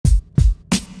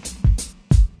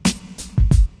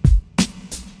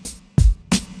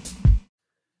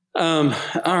All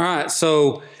right.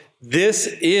 So this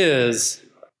is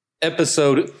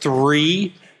episode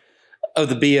 3 of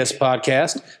the BS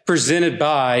podcast, presented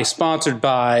by, sponsored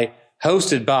by,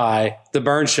 hosted by The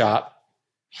Burn Shop.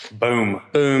 Boom.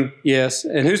 Boom. Yes.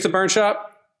 And who's The Burn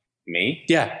Shop? Me?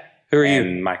 Yeah. Who are you?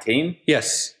 And my team?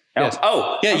 Yes. Oh, Yes.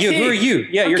 oh Yeah, I'm you. Keith. Who are you?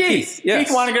 Yeah, you're Keith. Yes.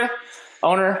 Keith Weiniger,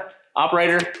 owner,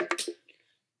 operator,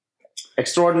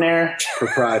 extraordinaire.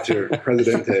 Proprietor,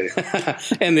 Presidente.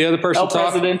 And the other person El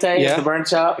Presidente yeah. at the Burn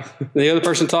Shop. The other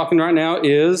person talking right now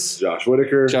is Josh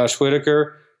Whitaker, Josh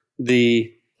Whitaker,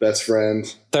 the best friend.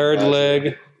 third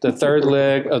Magic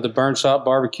leg of the Burn Shop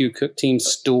Barbecue Cook Team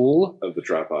stool. of the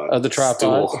tripod. Of the tripod.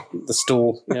 Stool. The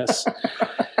stool, yes.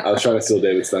 I was trying to steal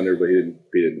David's thunder, but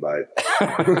he didn't bite.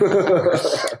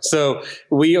 So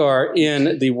we are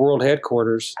in the world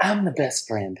headquarters. I'm the best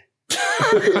friend.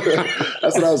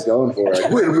 That's what I was going for.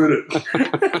 Like, wait a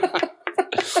minute.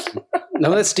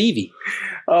 No, that's Stevie.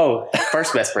 Oh,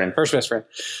 first best friend. First best friend.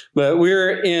 But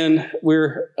we're in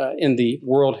the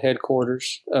world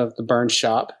headquarters of the Burn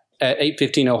Shop at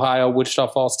 815 Ohio, Wichita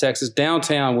Falls, Texas,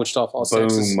 downtown Wichita Falls,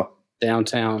 Texas. Boom.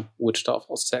 Downtown Wichita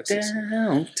Falls, Texas.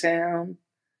 Downtown.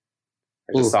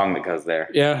 There's a song that goes there.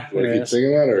 Yeah. Want to there keep is.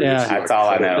 singing that? Or Yeah. just, That's all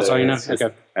I know. That's all you know? It's just-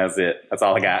 Okay. That's it. That's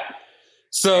all I got.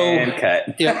 So And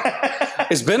cut. Yeah.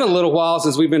 It's been a little while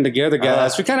since we've been together,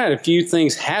 guys. We kind of had a few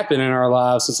things happen in our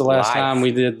lives since the last Life. time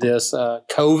we did this.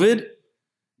 COVID.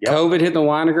 Yep. COVID hit the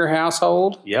Weiniger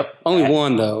household. Yep. Only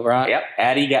one, though, right? Yep.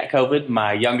 Addie got COVID.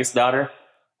 My youngest daughter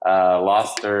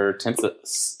lost her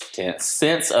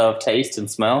sense of taste and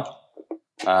smell.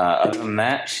 Other than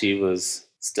that, she was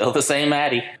still the same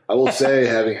Addie. I will say,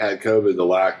 having had COVID, the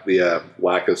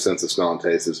lack of sense of smell and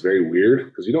taste is very weird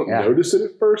because you don't Yeah. notice it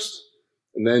at first.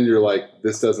 And then you're like,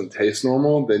 this doesn't taste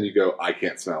normal. Then you go, I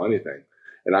can't smell anything.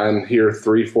 And I'm here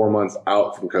 3-4 months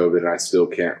out from COVID, and I still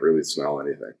can't really smell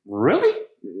anything. Really?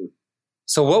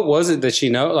 So what was it that she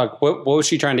know? Like, what was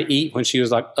she trying to eat when she was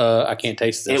like, I can't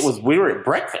taste this? We were at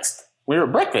breakfast.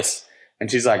 And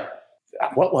she's like,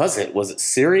 what was it? Was it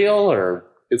cereal or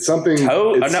It's something.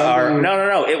 toast? It's No, something-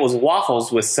 no. It was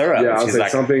waffles with syrup. Yeah, I And was she's like,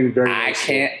 like, something very. I noticeable.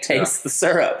 can't taste the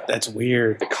syrup. That's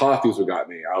weird. The coffee's what got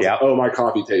me. I was Yep. like, oh, my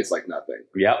coffee tastes like nothing.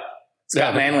 Yep.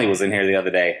 Scott Yeah. Manley was in here the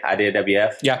other day. I did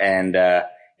WF. Yeah. And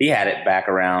he had it back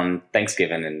around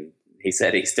Thanksgiving, and he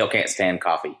said he still can't stand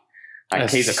coffee. Like,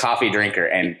 That's- he's a coffee drinker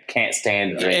and can't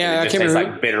stand drinking. Yeah, I it just can't tastes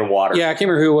remember- like bitter water. Yeah, I can't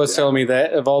remember who it was Yeah. telling me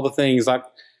that of all the things, like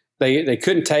they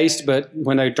couldn't taste, but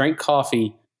when they drank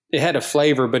coffee, it had a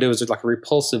flavor, but it was like a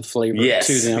repulsive flavor Yes.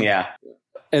 to them. Yeah.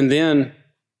 And then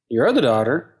your other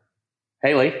daughter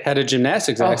Haley. had a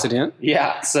gymnastics Oh. accident.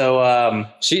 Yeah. So,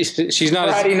 She's not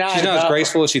Friday night she's not as about-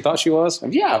 graceful as she thought she was.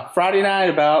 yeah, Friday night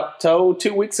about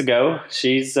 2 weeks ago,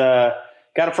 she's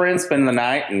got a friend spending the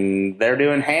night, and they're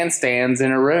doing handstands in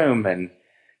her room. And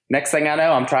next thing I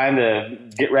know, I'm trying to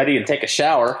get ready and take a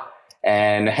shower,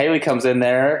 and Haley comes in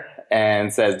there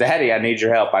and says, "Daddy, I need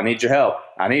your help. I need your help.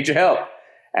 I need your help."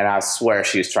 And I swear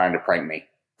she was trying to prank me.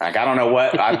 Like, I don't know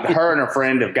what. Her and her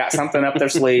friend have got something up their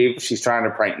sleeve. She's trying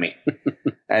to prank me.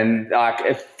 And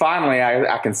finally,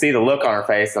 I can see the look on her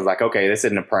face. I was like, okay, this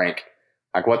isn't a prank.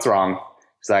 Like, what's wrong?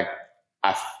 She's like,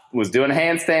 I was doing a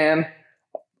handstand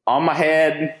on my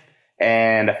head,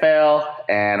 and I fell,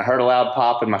 and I heard a loud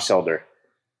pop in my shoulder.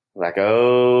 I was like,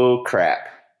 oh, crap.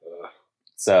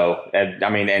 So,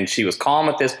 and she was calm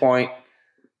at this point.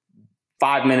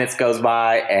 5 minutes goes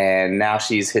by, and now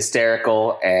she's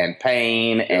hysterical and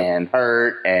pain and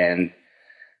hurt, and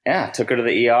yeah, took her to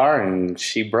the ER, and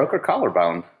she broke her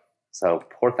collarbone. So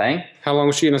poor thing. How long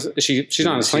was she in she's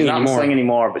not in a sling She's not in anymore. a sling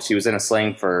anymore, but she was in a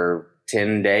sling for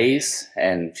 10 days,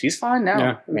 and she's fine now.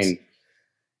 Yeah. I mean,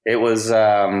 it was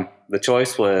the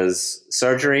choice was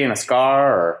surgery and a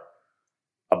scar or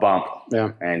a bump.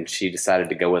 Yeah. And she decided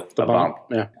to go with The a bump.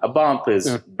 Yeah. A bump is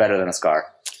Yeah. better than a scar.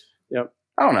 Yep.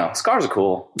 I don't know. Scars are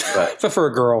cool, but But for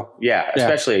a girl. yeah, Yeah.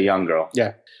 especially a young girl.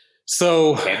 Yeah.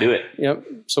 So Can't do it. yep.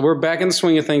 So we're back in the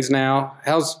swing of things now.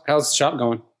 How's the shop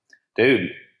going?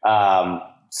 Dude,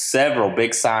 several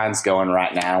big signs going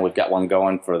right now. We've got one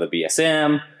going for the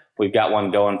BSM. We've got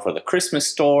one going for the Christmas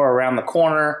store around the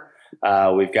corner.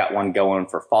 We've got one going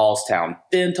for Fallstown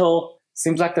Dental.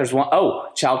 Seems like there's one. Oh,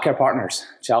 Child Care Partners.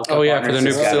 Oh, yeah, for the new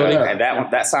has got facility. And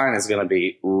that sign is going to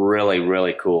be really,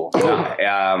 really cool.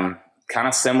 Kind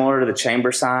of similar to the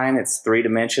chamber sign. It's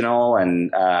 3-dimensional,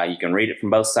 and you can read it from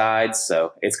both sides.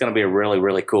 So it's going to be a really,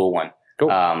 really cool one. Cool.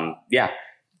 Yeah.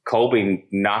 Colby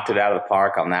knocked it out of the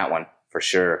park on that one for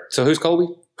sure. So who's Colby?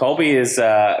 Colby's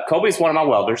one of my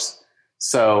welders.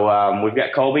 So we've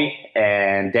got Colby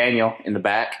and Daniel in the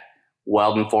back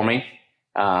welding for me.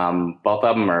 Both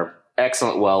of them are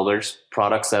excellent welders,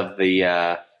 products of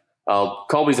the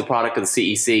Colby's a product of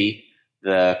the CEC,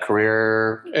 the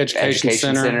Career Education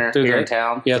Center here in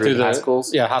town. Yeah, through the high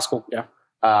schools. Yeah, high school. Yeah.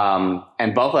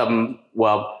 And both of them,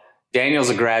 well, Daniel's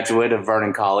a graduate of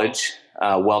Vernon College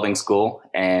welding school,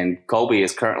 and Colby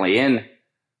is currently in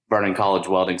Vernon College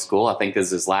welding school. I think this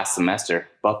is his last semester.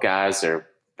 Both guys are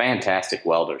fantastic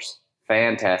welders.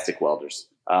 Fantastic welders.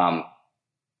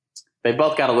 They've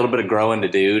both got a little bit of growing to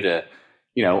do to,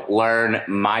 learn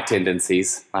my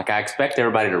tendencies. Like, I expect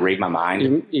everybody to read my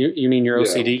mind. You mean your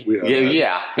OCD?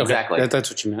 Yeah, exactly. Okay. That's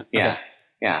what you meant. Yeah, Okay.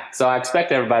 yeah. So I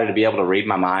expect everybody to be able to read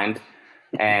my mind,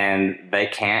 and they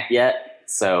can't yet.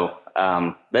 So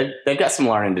they've got some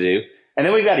learning to do. And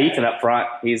then we've got Ethan up front.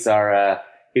 He's our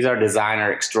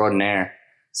designer extraordinaire.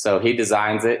 So he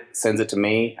designs it, sends it to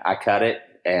me. I cut it,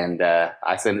 and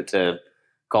I send it to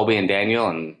Colby and Daniel,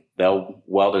 and they'll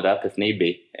weld it up if need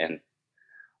be. And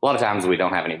a lot of times we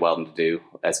don't have any welding to do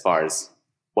as far as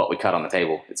what we cut on the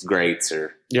table. It's grates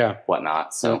or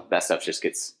whatnot. So that stuff just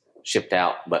gets shipped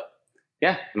out. But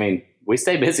yeah, I mean, we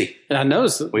stay busy. And I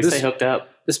noticed we stay hooked up.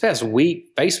 This past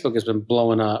week, Facebook has been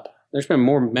blowing up. There's been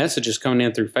more messages coming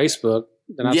in through Facebook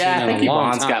than I've seen in a long time. Yeah, I think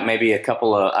Yvonne's got maybe a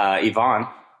couple of Yvonne,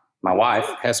 my wife,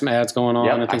 has some ads going on.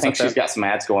 Yep, and things I think she's got some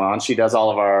ads going on. She does all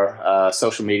of our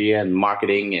social media and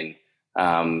marketing, and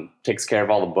takes care of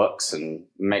all the books and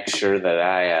makes sure that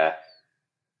I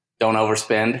don't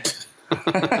overspend.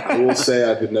 I will say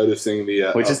I've been noticing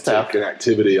the which is tough in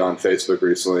activity on Facebook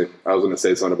recently. I was going to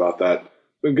say something about that.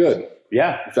 It's been good.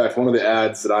 Yeah. In fact, one of the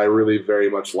ads that I really very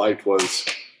much liked was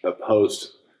a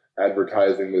post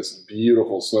advertising this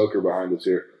beautiful smoker behind us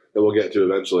here that we'll get to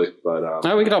eventually. But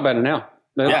no, we can talk about it now.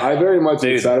 Yeah. I very much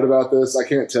excited about this. I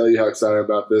can't tell you how excited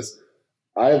about this.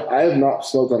 I have not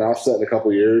smoked on offset in a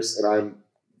couple of years, and I'm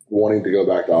wanting to go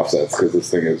back to offsets because this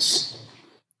thing is.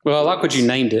 Well, I like what you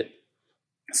named it.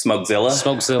 Smokezilla.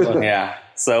 Smokezilla. Yeah.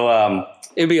 So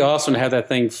it'd be awesome to have that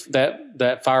thing,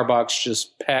 that firebox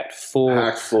just packed full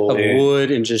of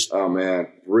wood and just billowing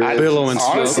smoke.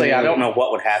 Honestly, I don't know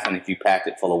what would happen if you packed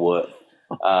it full of wood.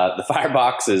 The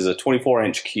firebox is a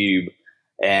 24-inch cube,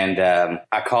 and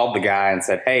I called the guy and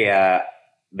said, "Hey,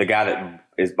 the guy that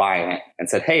is buying it," and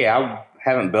said, "Hey, I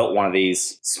haven't built one of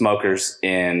these smokers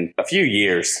in a few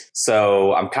years,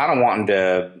 so I'm kind of wanting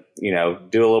to,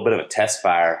 do a little bit of a test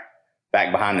fire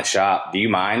back behind the shop. Do you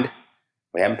mind?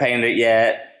 We haven't painted it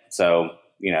yet, so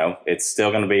it's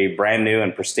still going to be brand new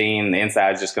and pristine. The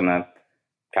inside's just going to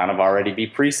kind of already be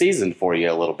pre-seasoned for you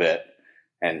a little bit."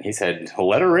 And he said, "Well,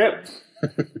 let her rip."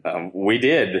 We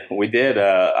did.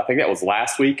 I think that was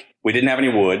last week. We didn't have any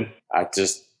wood. I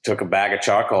just took a bag of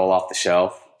charcoal off the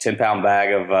shelf. 10-pound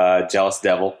bag of Jealous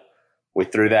Devil. We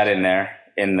threw that in there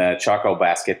in the charcoal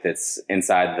basket that's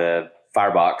inside the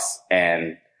firebox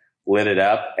and lit it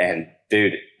up. And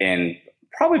dude, in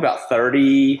probably about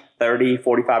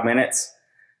 45 minutes,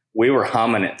 we were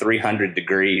humming at 300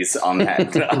 degrees on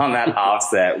that on that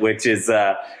offset, which is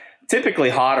typically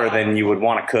hotter than you would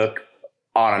want to cook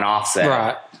on an offset.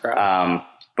 Right.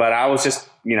 But I was just,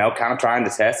 kind of trying to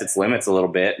test its limits a little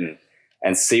bit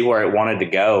and see where it wanted to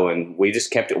go. And we just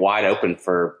kept it wide open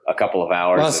for a couple of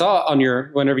hours. Well, I saw on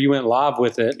whenever you went live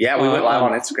with it. Yeah, we went live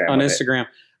on Instagram. On Instagram.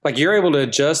 Like, you're able to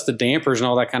adjust the dampers and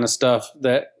all that kind of stuff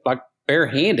that, like,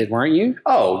 barehanded, weren't you?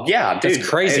 Oh, yeah, dude. It's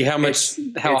crazy how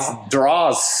it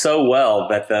draws so well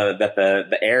that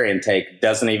the air intake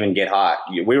doesn't even get hot.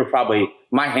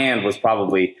 My hand was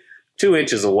probably 2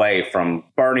 inches away from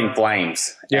burning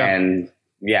flames. Yeah. And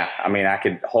yeah, I mean, I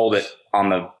could hold it on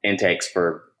the intakes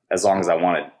for as long as I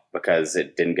wanted because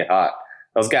it didn't get hot.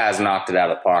 Those guys knocked it out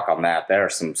of the park on that. There are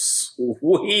some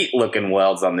sweet looking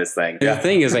welds on this thing. The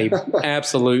thing is a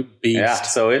absolute beast. Yeah,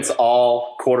 so it's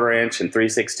all 1/4 inch and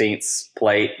 3/16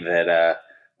 plate that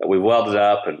we welded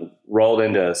up and rolled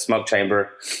into a smoke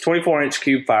chamber. 24-inch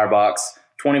cube firebox,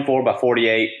 24 by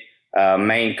 48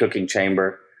 main cooking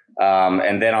chamber.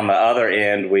 And then on the other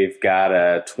end, we've got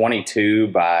a 22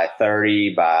 by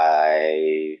 30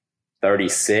 by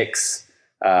 36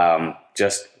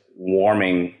 just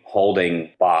warming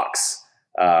holding box.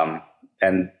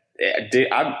 And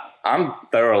I'm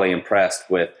thoroughly impressed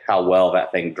with how well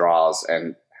that thing draws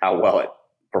and how well it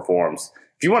performs.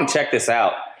 If you want to check this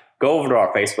out, go over to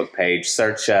our Facebook page,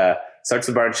 search The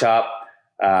Burn Shop.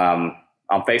 On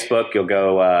Facebook, you'll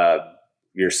go,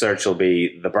 your search will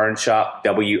be The Burn Shop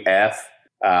WF.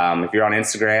 If you're on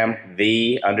Instagram,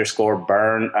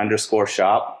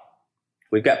 _burn_shop.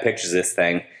 We've got pictures of this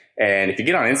thing. And if you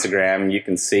get on Instagram, you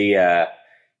can see, you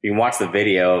can watch the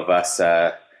video of us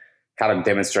kind of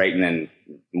demonstrating, and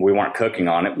we weren't cooking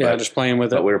on it. Yeah, just playing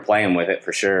with it. But we were playing with it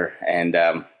for sure. And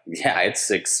Yeah,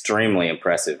 it's extremely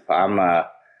impressive. I'm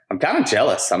kind of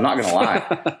jealous. I'm not going to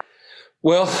lie.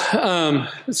 Well,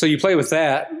 so you play with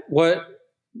that. What,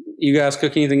 you guys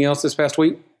cook anything else this past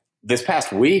week? This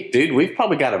past week, dude, we've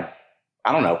probably got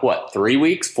 3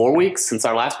 weeks, 4 weeks since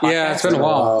our last podcast. Yeah, it's been a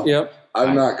while. Yep.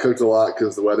 I've not cooked a lot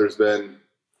because the weather's been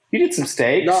You did some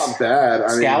steaks. not bad.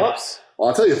 Scallops? Well,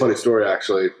 I'll tell you a funny story,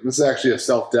 actually. This is actually a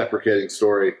self-deprecating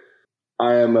story.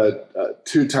 I am a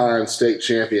two-time state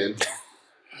champion.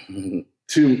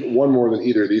 One more than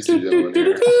either of these two gentlemen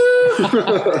here.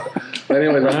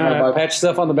 Anyways, Pat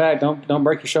yourself on the back. Don't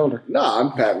break your shoulder. no,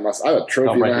 I'm patting myself. I have a trophy.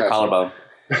 Don't break in my your house.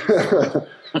 collarbone.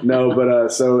 No, but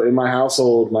so in my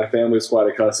household, my family's quite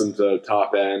accustomed to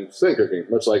top-end steak cooking,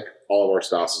 much like all of our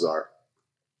spouses are.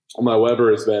 My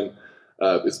Weber has been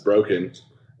it's broken,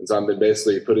 and so I've been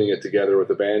basically putting it together with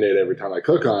a Band-Aid every time I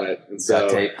cook on it. And so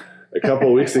Duct tape. a couple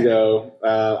of weeks ago,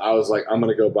 I was like, I'm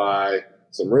going to go buy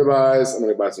some ribeyes. I'm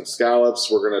going to buy some scallops.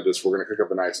 We're going to cook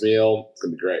up a nice meal. It's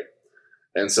going to be great.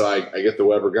 And so I get the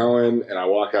Weber going, and I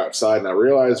walk outside, and I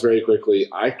realize very quickly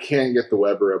I can't get the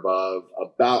Weber above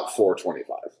about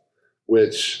 425,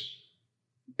 which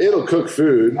it'll cook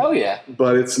food. Oh, yeah.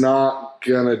 But it's not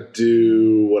gonna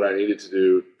do what I need it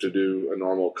to do a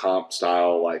normal comp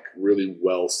style, like really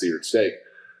well seared steak.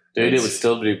 Dude, it would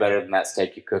still do better than that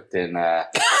steak you cooked in.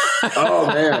 Oh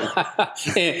man,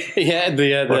 yeah,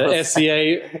 the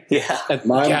SCA. Yeah.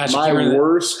 my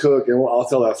worst cook, and I'll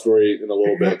tell that story in a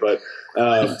little bit. But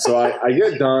so I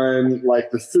get done, like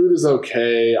the food is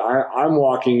okay. I'm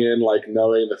walking in like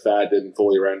knowing the fat didn't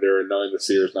fully render and knowing the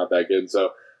sear is not that good. And so.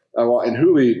 And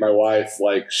Huli, my wife,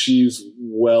 like she's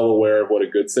well aware of what a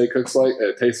good steak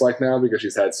tastes like now because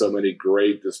she's had so many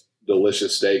great, just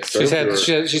delicious steaks. She's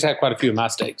had quite a few of my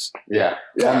steaks. Yeah.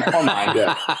 On mine.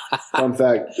 Yeah. Fun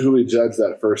fact: Huli judged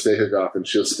that first steak cook-off, and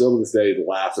she'll still to this day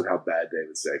laugh at how bad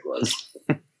David's steak was.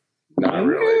 Not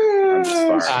really. I'm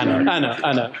just firing. I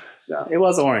know. No. It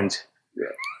was orange. Yeah.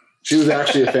 She was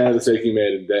actually a fan of the steak you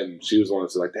made in Denton. She was one that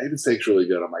said, like, David's steak's really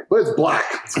good. I'm like, but it's black.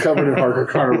 It's covered in hardcore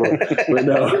carnivore. But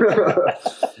no.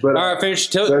 But, all right, finish.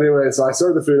 So anyway, so I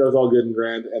served the food. I was all good and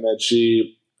grand. And then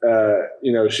she,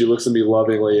 she looks at me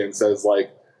lovingly and says, like,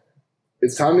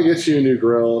 it's time to get you a new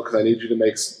grill because I need you to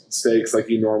make steaks like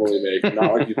you normally make,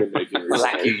 not like you've been making recently.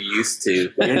 Like you used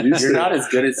to. You're not as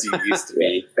good as you used to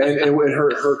be. And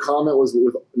her comment was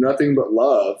with nothing but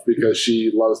love because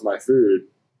she loves my food.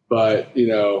 But,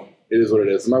 it is what it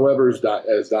is. My Weber is dying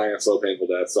a slow, painful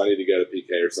death, so I need to get a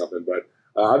PK or something.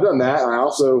 But I've done that. And I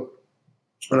also,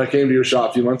 when I came to your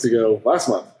shop a few months ago, last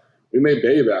month, we made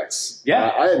baby backs.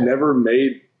 Yeah. I had never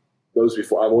made those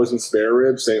before. I've always been spare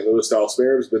ribs, St. Louis style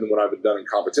spare ribs, but then when I've been done in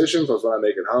competitions, was when I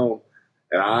make it home.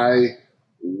 And I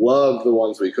love the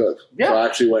ones we cooked. Yeah. So I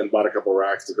actually went and bought a couple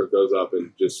racks to cook those up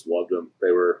and just loved them.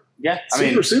 They were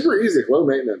super easy, low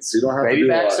maintenance. You don't have to do baby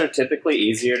backs a lot. are typically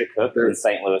easier to cook than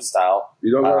St. Louis style.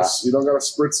 You don't got to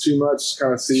spritz too much,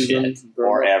 kind of season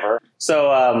or ever.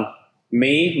 So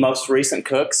most recent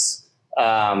cooks,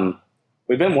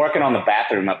 we've been working on the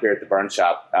bathroom up here at the burn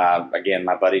shop. Again,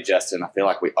 my buddy Justin. I feel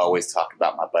like we always talk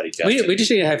about my buddy Justin. We just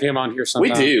need to have him on here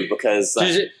sometime. We do because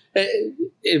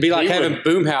it'd be like having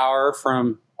Boomhauer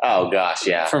from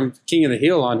from King of the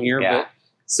Hill on here. Yeah, but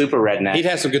super redneck. He'd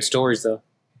have some good stories though.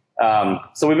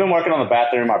 So we've been working on the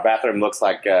bathroom. Our bathroom looks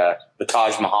like the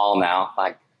Taj Mahal now.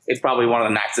 Like it's probably one of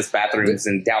the nicest bathrooms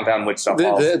in downtown Wichita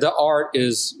Falls. The art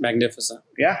is magnificent.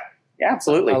 Yeah,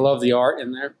 absolutely. I love the art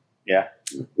in there. Yeah.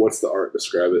 What's the art?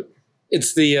 Describe it.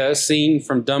 It's the scene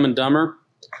from Dumb and Dumber.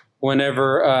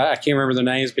 Whenever I can't remember the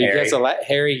names, but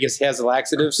Harry has the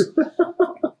laxatives.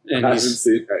 And I haven't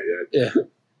seen that yet. Yeah.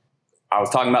 I was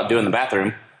talking about doing the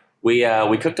bathroom. We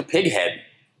cooked a pig head.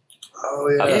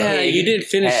 Oh yeah. Yeah, you did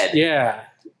finish. Head.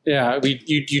 Yeah.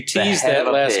 You teased that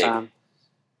last time.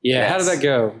 Yeah. Yes. How did that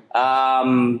go?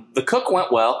 The cook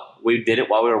went well. We did it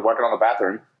while we were working on the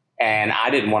bathroom, and I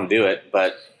didn't want to do it,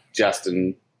 but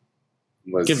Justin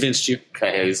was convinced you.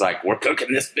 Okay, he's like, "We're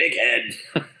cooking this pig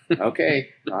head." Okay,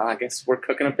 well, I guess we're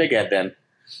cooking a pig head then.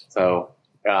 So,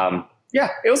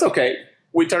 it was okay.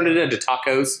 We turned it into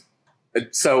tacos.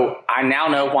 So I now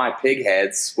know why pig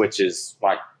heads, which is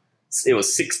like, it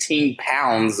was 16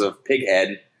 pounds of pig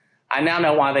head. I now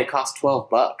know why they cost $12.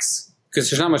 Because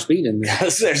there's not much meat in there.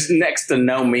 Because there's next to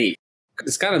no meat.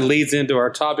 This kind of leads into our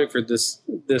topic for this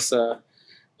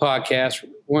podcast. We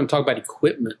want to talk about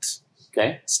equipment.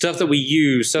 Okay. Stuff that we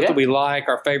use, stuff that we like,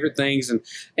 our favorite things.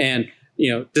 And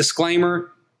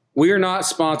disclaimer, we are not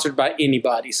sponsored by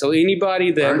anybody. So anybody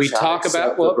that Burn we shop, talk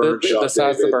about,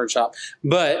 besides the burn shop,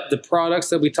 but the products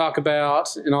that we talk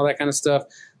about and all that kind of stuff,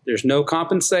 there's no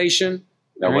compensation.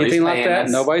 or anything like paying that.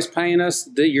 us. Nobody's paying us.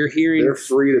 That you're hearing. They're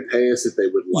free to pay us if they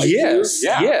would like Yes, to.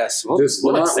 Yeah. yes. Well,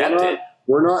 We'll accept it.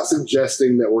 We're not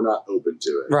suggesting that we're not open to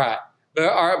it. right. But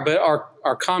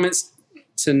our comments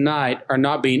tonight are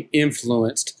not being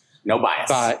influenced No bias.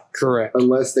 by correct.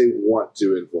 Unless they want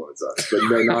to influence us, but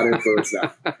they're not influenced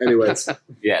now. Anyways,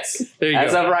 Yes. There you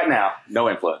As go. of right now, no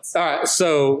influence. All right.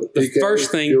 So the PK,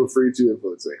 first thing. feel free to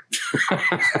influence me.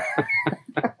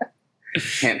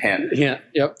 Hint, hint. Yeah.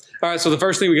 Yep. All right. So the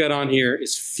first thing we got on here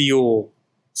is fuel.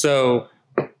 So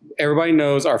everybody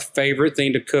knows our favorite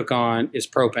thing to cook on is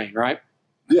propane, right?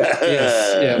 Yeah.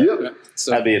 Yeah. Yep.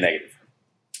 So That'd be a negative.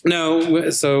 no.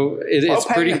 So it's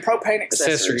Propane pretty and propane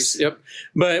accessories. Yep.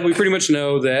 But we pretty much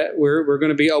know that we're going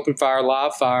to be open fire,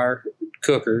 live fire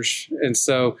cookers, and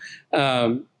so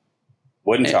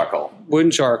Wood and charcoal. wood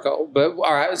and charcoal. But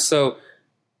all right. So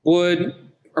wood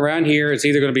around here it's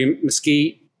either going to be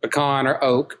mesquite, pecan, or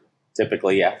oak.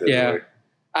 Typically, yeah. Yeah.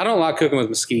 I don't like cooking with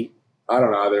mesquite. I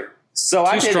don't either. So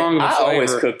Too strong of a I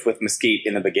always flavor. cooked with mesquite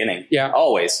in the beginning. Yeah.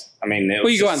 Always. I mean, it was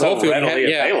Well, you go out in just the so whole field and readily have-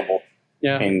 yeah. available.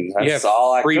 Yeah. I mean, You that's have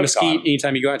all I free cooked mesquite on.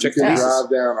 anytime you go out and check You the can leases.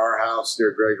 drive down our house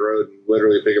near Greg Road and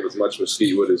literally pick up as much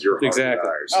mesquite wood as your heart Exactly.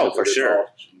 desires. Oh, for It's sure. all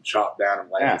chopped down and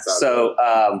laid Yeah. inside.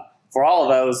 So, for all of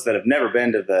those that have never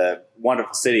been to the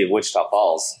wonderful city of Wichita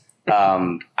Falls,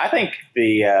 I think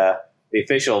the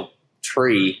official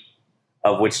tree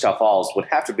of Wichita Falls would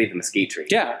have to be the mesquite tree.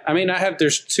 Yeah, I mean,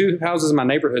 there's 2 houses in my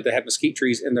neighborhood that have mesquite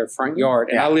trees in their front yard,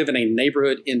 and Yeah. I live in a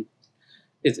neighborhood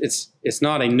it's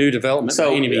not a new development So,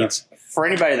 by any yeah. means. For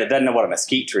anybody that doesn't know what a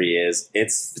mesquite tree is,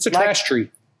 it's It's a like, trash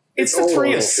tree. It's the all tree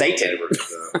over of the Satan. neighborhood,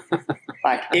 though.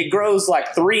 Like it grows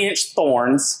like 3-inch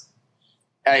thorns.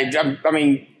 I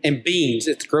mean, And beans,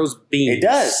 it grows beans. it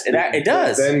does. It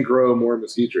does. Then grow more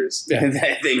mesquite trees.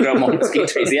 Yeah. They grow more mesquite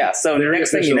trees. Yeah. So the Very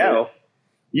next thing you official. know,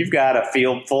 you've got a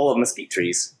field full of mesquite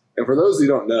trees. And for those who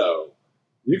don't know,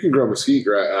 you can grow mesquite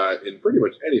in pretty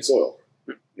much any soil.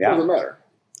 It Yeah. doesn't matter.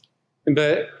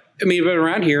 But I mean, but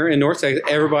around here in North Texas,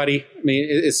 everybody, I mean,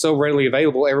 it's so readily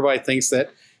available. Everybody thinks that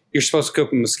you're supposed to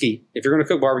cook with mesquite. If you're going to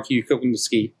cook barbecue, you cook with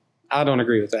mesquite. I don't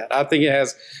agree with that. I think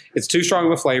it's too strong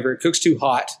of a flavor. It cooks too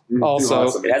hot. Too Also,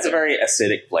 hot. It has a very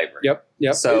acidic flavor. yep.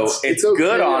 So It's it's okay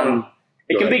good on. on-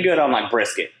 It Go can ahead. be good on like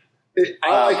brisket.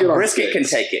 I like it on Brisket can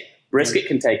steaks. take it. Brisket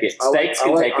can take it. I like- Steaks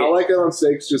can take I it. like it on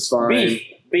steaks just fine.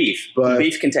 Beef But-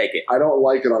 can take it. I don't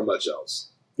like it on much else.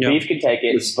 Yeah. Beef can take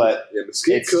it, but yeah,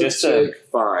 mesquite it's cooked just a- steak,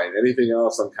 fine. Anything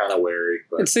else, I'm kind of wary.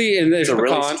 But And see, and there's it's a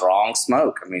really pecan. strong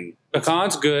smoke. I mean,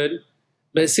 Pecan's good,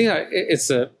 but see, it's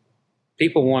a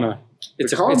people want to.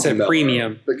 It's Pecan's a mellow.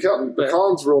 premium.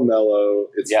 Pecan's real mellow.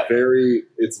 It's Yep.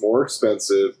 it's more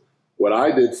expensive. What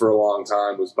I did for a long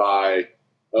time was buy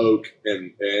oak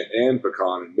and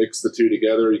pecan and mix the two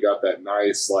together. You got that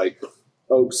nice like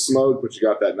oak smoke, but you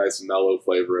got that nice mellow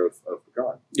flavor of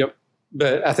pecan.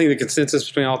 But I think the consensus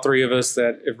between all three of us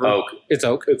that if oak. it's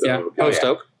oak. It's yeah, oak. post Oh, yeah.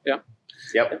 oak.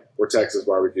 Yeah. Yep. Or Texas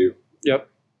barbecue. Yep.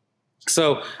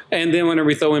 So, and then whenever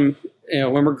we throw in,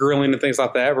 when we're grilling and things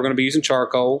like that, we're going to be using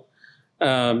charcoal.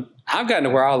 I've gotten to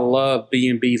where I love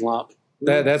B&B lump.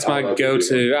 That's I my love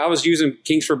go-to. I was using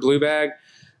Kingsford Blue Bag.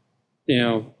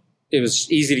 It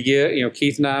was easy to get.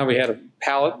 Keith and I, we had a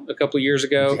pallet a couple of years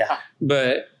ago, Yeah.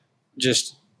 but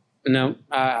just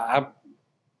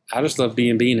I just love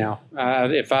B&B now. I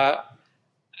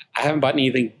haven't bought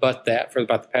anything but that for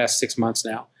about the past 6 months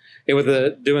now. With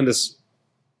doing this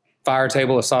fire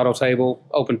table, Asado table,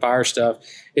 open fire stuff,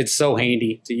 it's so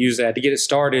handy to use that to get it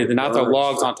started and not throw Burns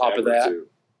logs on top of forever,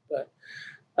 that.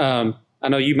 too. I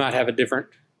know you might have a different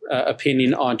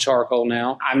opinion on charcoal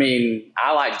now. I mean,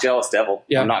 I like Jealous Devil.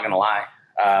 Yeah. I'm not going to lie.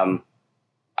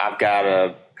 I've got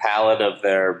a pallet of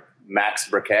their Max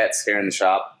briquettes here in the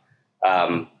shop.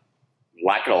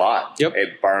 Like it a lot. Yep.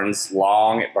 It burns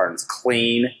long. It burns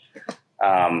clean.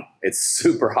 It's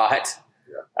super hot.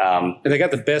 And they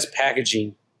got the best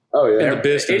packaging. Oh yeah. In the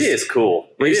business. It is cool.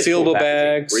 It is cool Resealable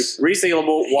packaging. bags.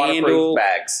 Resealable, waterproof Handle.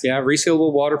 bags. Yeah,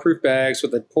 resealable waterproof bags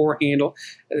with a pour handle.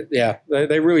 Yeah,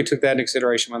 they really took that into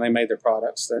consideration when they made their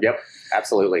products. Yep.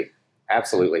 Absolutely.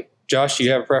 Absolutely. Josh, do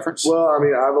you have a preference? Well, I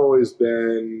mean,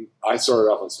 I started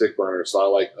off on stick burner, so I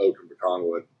like oak and pecan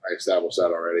wood. I established that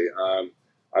already.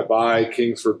 I buy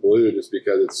Kingsford Blue just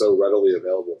because it's so readily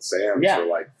available at Sam's Yeah. for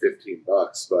like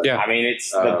 $15. But Yeah. I mean,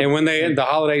 it's And when the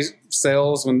holiday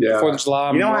sales, when Yeah. 4th of July,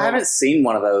 I haven't seen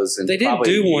one of those. In They didn't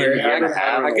probably do a one. year, They year and a haven't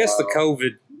half. had I guess the COVID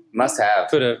Must have.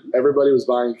 put a everybody was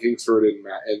buying Kingsford in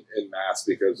mass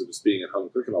because of just being at home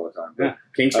cooking all the time. But Yeah.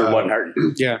 Kingsford wasn't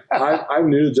hurting. yeah. I'm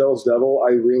new to Jealous Devil.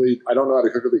 I don't know how to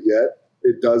cook with it yet.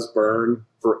 It does burn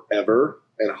forever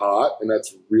and hot, and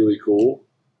that's really cool.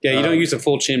 Yeah, you don't use a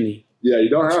full chimney. Yeah, you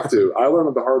don't have to. I learned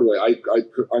it the hard way.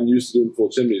 I'm used to doing full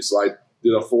chimneys, so I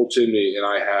did a full chimney and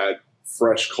I had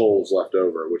fresh coals left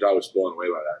over, which I was blown away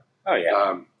by that. Oh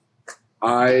yeah.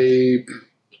 I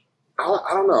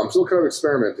don't know. I'm still kind of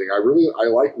experimenting. I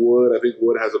like wood. I think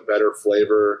wood has a better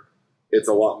flavor. It's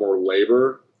a lot more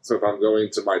labor. So if I'm going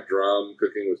to my drum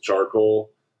cooking with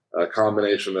charcoal, a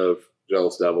combination of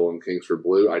Jealous Devil and Kingsford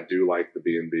Blue, I do like the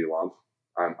B&B lump.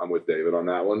 I'm with David on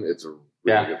that one. It's a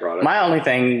really good product. My only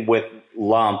thing with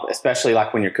lump, especially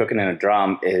like when you're cooking in a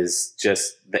drum, is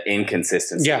just the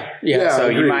inconsistency. Yeah. So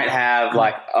you might have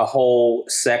like a whole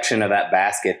section of that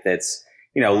basket that's,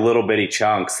 little bitty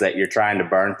chunks that you're trying to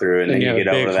burn through, and then you get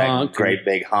over that great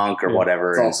big hunk or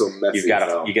whatever. It's also messy.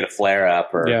 You get a flare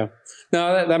up or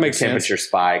no, that makes temperature sense.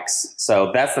 spikes.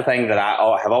 So that's the thing that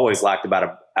I have always liked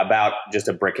about just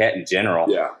a briquette in general.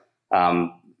 Yeah.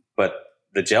 But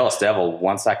the Jealous Devil,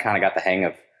 once I kind of got the hang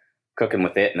of cooking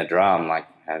with it in the drum, like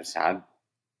I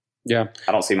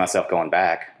don't see myself going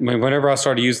back. I mean, whenever I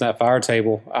started using that fire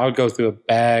table, I would go through a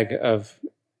bag of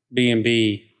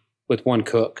B&B with one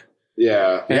cook.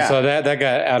 Yeah. And so that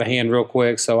got out of hand real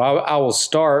quick. So I will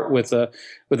start with a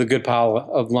good pile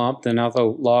of lump, then I'll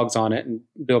throw logs on it and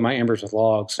build my embers with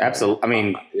logs. Absolutely. I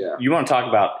mean, you want to talk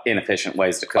about inefficient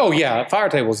ways to cook. Oh, yeah. Fire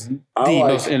table's the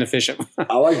most inefficient.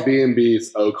 I like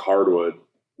B&B's oak hardwood.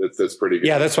 That's pretty good.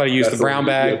 Yeah, that's why I use the brown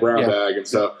bag. The brown bag. And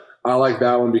so I like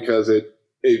that one because it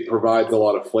provides a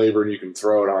lot of flavor, and you can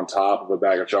throw it on top of a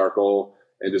bag of charcoal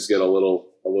and just get a little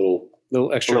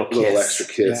extra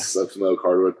kiss of some oak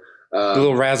hardwood. A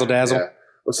little razzle dazzle. Yeah.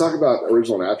 Let's talk about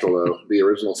Original Natural though. The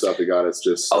original stuff that got us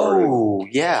just started. Oh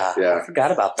yeah, I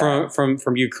forgot about that.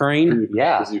 From Ukraine.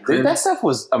 Yeah, dude, that stuff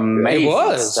was amazing. It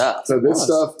was stuff. So this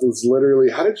stuff was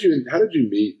literally. How did you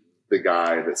meet the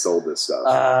guy that sold this stuff?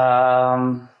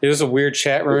 It was a weird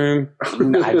chat room.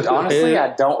 Honestly,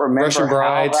 I don't remember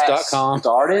RussianBrides.com. how that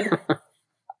started.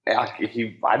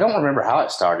 I don't remember how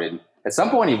it started. At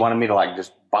some point, he wanted me to like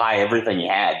just buy everything he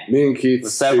had. Me and Keith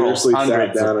seriously sat down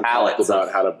and talked pallets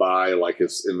about how to buy like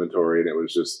his inventory, and it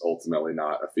was just ultimately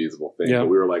not a feasible thing. Yeah. But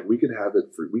we were like, we could have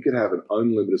an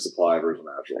unlimited supply of Original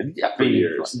Natural for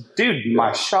years. Dude,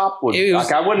 my shop would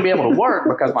I wouldn't be able to work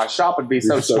because my shop would be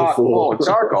so full of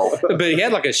charcoal. But he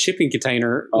had like a shipping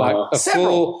container, like a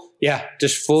full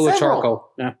of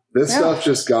charcoal. Yeah. This stuff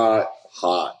just got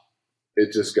hot.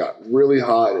 It just got really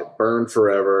hot. It burned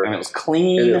forever. And it was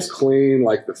clean.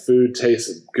 Like the food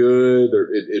tasted good.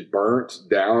 It burnt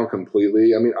down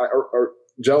completely. I mean, our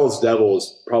Jealous Devil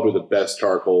is probably the best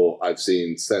charcoal I've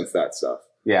seen since that stuff.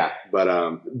 Yeah.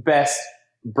 But best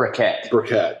briquette.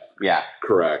 Yeah.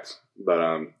 Correct. But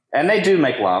and they do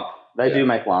make lump. They do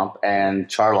make lump and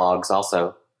char logs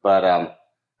also. But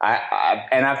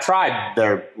I've tried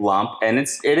their lump, and it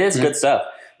is good stuff.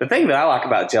 The thing that I like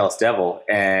about Jealous Devil,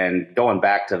 and going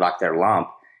back to like their lump,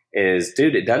 is,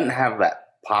 dude, it doesn't have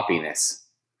that poppiness.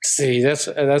 See,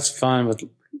 that's fun with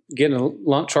getting a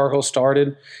lump charcoal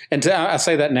started. And I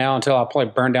say that now until I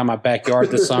probably burn down my backyard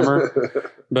this summer.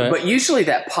 But usually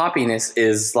that poppiness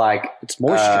is like it's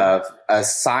moisture, a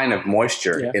sign of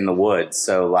moisture in the wood.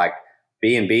 So like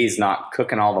B&B's not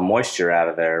cooking all the moisture out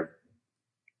of their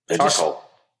charcoal.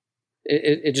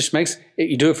 It just makes it,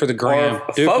 you do it for the gram.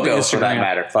 Or Fogo, for that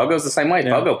matter. Fogo's the same way.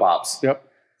 Yeah. Fogo pops. Yep.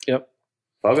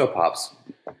 Fogo pops.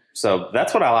 So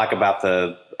that's what I like about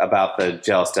the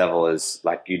Jealous Devil is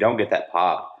like you don't get that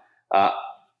pop.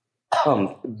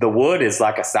 The wood is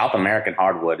like a South American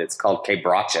hardwood. It's called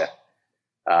quebracha.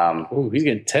 He's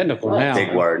getting technical now.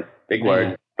 Big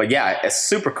word. But yeah, it's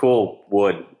super cool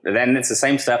wood. And it's the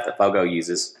same stuff that Fogo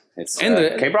uses. It's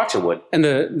the quebracha wood. And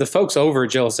the folks over at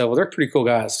Jealous Devil, they're pretty cool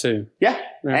guys too. Yeah.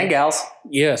 And gals.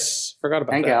 Yes. Forgot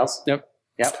about that. And gals. Yep.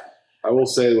 I will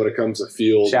say when it comes to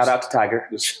field, shout out to Tiger.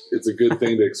 It's a good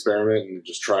thing to experiment and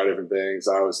just try different things.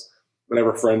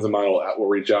 Whenever friends of mine will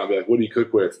reach out and be like, what do you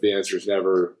cook with? The answer is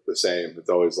never the same. It's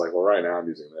always like, well, right now I'm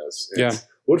using this.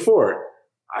 What for?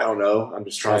 I don't know. I'm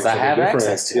just trying something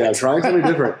different. I'm trying something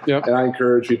different. Yep. And I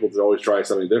encourage people to always try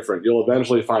something different. You'll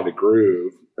eventually find a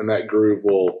groove, and that groove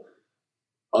will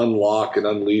unlock and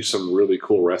unleash some really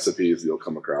cool recipes that you'll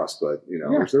come across. But,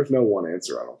 there's no one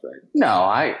answer, I don't think. No,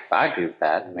 I agree with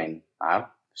that. I mean,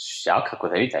 I'll cook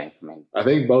with anything. I mean, I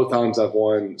think both times I've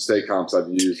won state comps, I've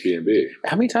used B&B.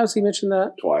 How many times he mentioned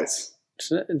that? Twice.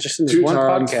 Just in this 2 one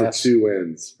times podcast. for 2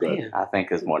 wins. But I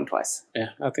think it's more than twice.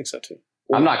 Yeah, I think so too.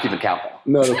 I'm not keeping count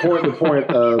though. No, the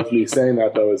point of me saying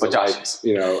that though is that,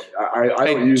 I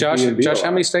don't use B&B. Josh,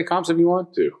 how many state comps have you won?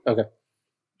 2. Okay.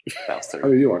 That was 3. How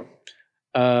many you won?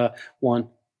 1.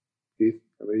 Keith,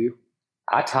 how many you?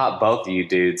 I taught both of you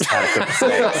dudes how to cook a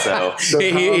steak, so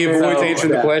He avoids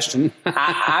answering the question.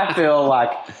 I feel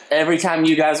like every time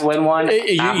you guys win one,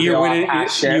 You're winning. I get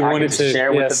to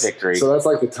share with the victory. So that's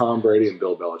like the Tom Brady and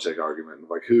Bill Belichick argument.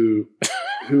 Like who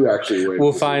actually wins?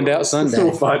 We'll find out Sunday.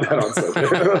 We'll find out on Sunday.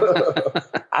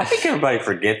 I think everybody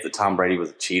forgets that Tom Brady was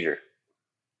a cheater.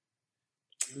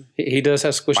 He does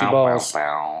have squishy balls.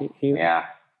 He- Yeah.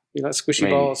 He likes squishy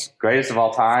balls. Greatest of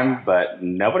all time, but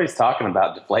nobody's talking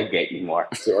about Deflategate anymore.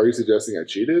 So are you suggesting I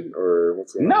cheated or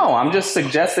what's going on? No, I'm just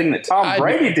suggesting that Tom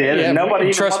Brady did, and nobody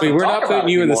even trust wants me. to We're talk not about putting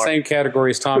it you in the anymore. same category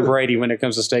as Tom Brady when it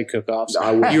comes to steak cook-offs.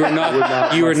 I would- You are would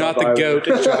not. You are not the myself goat,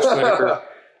 either. Josh Whitaker.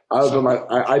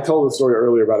 I told the story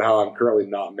earlier about how I'm currently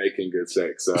not making good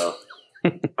steak, so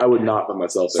I would not put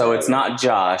myself there. So it's not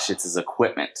Josh; it's his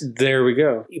equipment. There we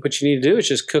go. What you need to do is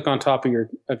just cook on top of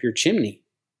your chimney.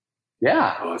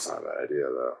 Yeah, Oh, that's not a bad idea,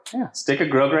 though. yeah. Stick a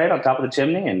grill grate on top of the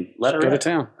chimney and let it Go to rip.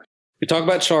 town. We talk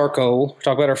about charcoal. We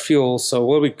talk about our fuel. So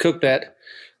what do we cook that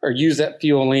or use that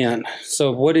fuel in?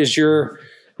 So what is your?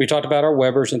 We talked about our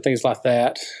Webers and things like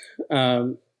that. Our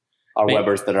Man.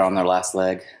 Webers that are on their last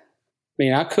leg. I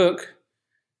mean, I cook.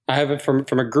 I have it from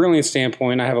a grilling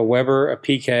standpoint. I have a Weber, a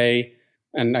PK,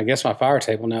 and I guess my fire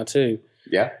table now too.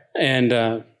 Yeah. And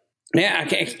I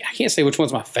can't say which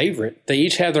one's my favorite. They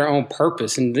each have their own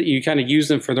purpose, and you kind of use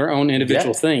them for their own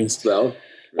individual things. So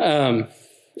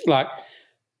Like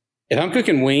if I'm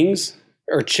cooking wings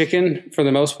or chicken, for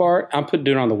the most part, I'm doing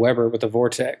it on the Weber with the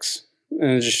Vortex,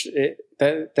 and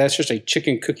that's just a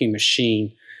chicken cooking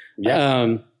machine.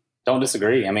 Yeah. Don't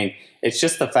disagree. I mean, it's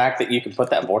just the fact that you can put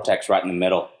that Vortex right in the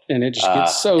middle. And it just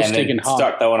gets so and stinking then hot.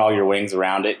 start throwing all your wings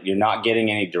around it. You're not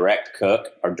getting any direct cook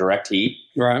or direct heat,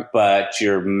 Right. but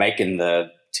you're making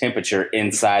the temperature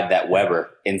inside that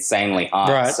Weber insanely hot.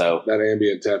 Right. So that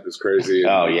ambient temp is crazy.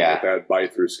 Oh, yeah. With that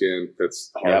bite through skin,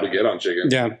 that's hard to get on chicken.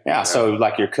 Yeah. yeah, so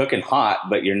like you're cooking hot,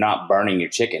 but you're not burning your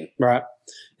chicken. Right.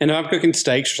 And if I'm cooking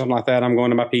steaks or something like that, I'm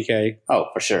going to my PK. Oh,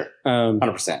 for sure,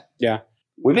 100%. Yeah.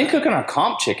 We've been cooking our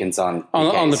comp chickens on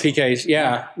On the PKs,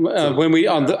 yeah. When we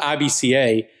on the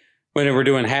IBCA, when we're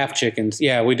doing half chickens,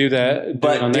 yeah, we do that.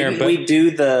 But on there. didn't But we do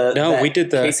the? No, that we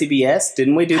did the KCBS.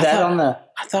 Didn't we do I that thought- on the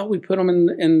I thought we put them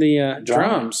in the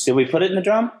drums. Did we put it in the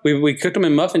drum? We cooked them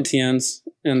in muffin tins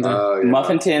in the. Yeah.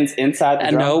 Muffin tins inside the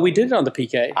drum. No, we did it on the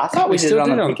PK. I thought we did it on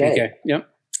the PK. Yep.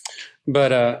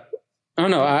 But I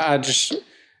don't know. I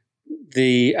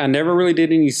never really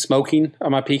did any smoking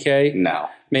on my PK. No. I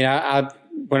mean, I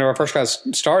whenever I first got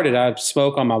started, I'd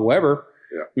smoke on my Weber.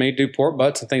 Yeah. I mean, do pork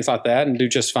butts and things like that, and do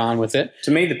just fine with it.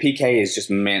 To me, the PK is just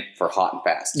meant for hot and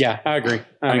fast. Yeah, I agree.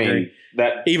 I agree. mean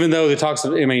that Even though it talks, I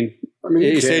mean,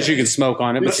 it says you can smoke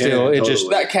on it, but You still, can, it just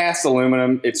totally. that cast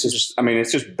aluminum. It's just. I mean,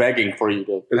 it's just begging for you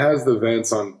to. It has the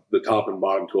vents on the top and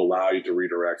bottom to allow you to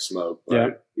redirect smoke.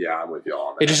 But yeah, I'm with you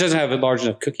on that. it just doesn't have a large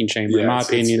enough cooking chamber, in Yeah, my it's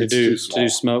opinion, too to do small.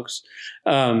 smokes.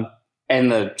 And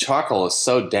the charcoal is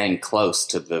so dang close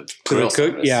to the grill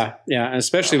surface. Yeah, and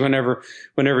especially whenever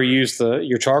you use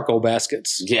your charcoal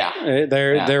baskets. Yeah.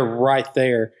 They're right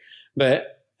there. But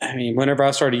I mean, whenever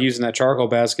I started using that charcoal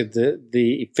basket,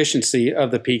 the efficiency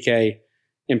of the PK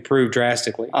improved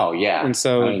drastically. Oh yeah. And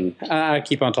so I mean, I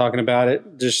keep on talking about it.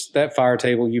 Just that fire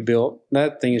table you built,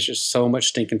 that thing is just so much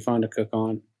stinking fun to cook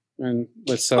on. And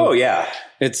oh yeah.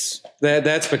 it's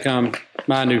that's become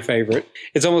my new favorite.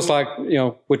 It's almost like,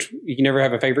 which you can never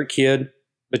have a favorite kid,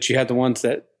 but you have the ones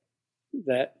that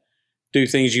do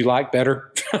things you like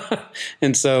better.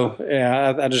 And so,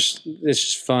 yeah, it's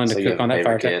just fun So to you cook have on a that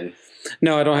fire favorite table. kid?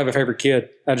 No, I don't have a favorite kid.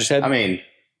 I just had. I mean,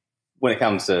 when it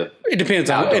comes to it depends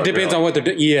on outdoor what they're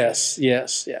doing. Yes,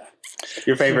 yeah.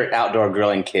 your favorite outdoor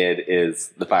grilling kid is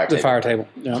the fire The table. fire table.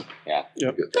 Yeah. Yeah.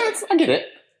 Yep. I get it.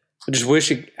 I just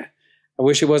wish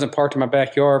it wasn't parked in my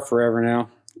backyard forever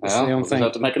now. That's Well, the only we'll just thing.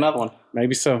 have to make another one.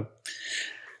 Maybe so.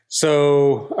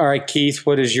 So, all right, Keith,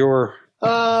 what is your?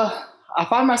 I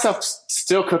find myself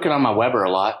still cooking on my Weber a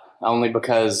lot, only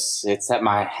because it's at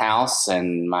my house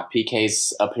and my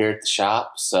PK's up here at the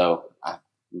shop. So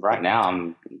right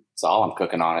now, it's all I'm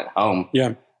cooking on at home.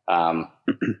 Yeah.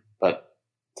 But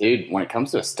dude, when it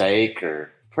comes to a steak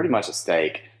or pretty much a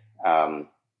steak,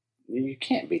 you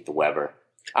can't beat the Weber.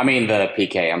 I mean the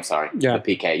PK. I'm sorry. Yeah.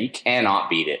 The PK. You cannot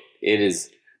beat it. It is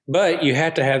But you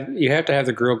have to have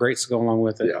the grill grates to go along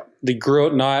with it. Yeah. The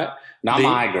grill, not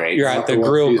my grates. You're right. Not The the ones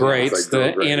grill using, grates, it's like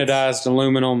the grill grates. anodized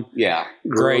aluminum Yeah.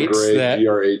 grates that.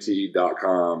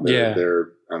 grate.com.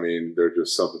 They're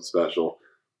just something special.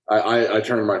 I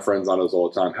turn my friends on those all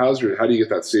the time. How do you get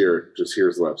that sear? Just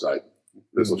here's the website.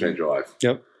 This will change your life.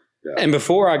 Yep. Yeah. And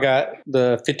before I got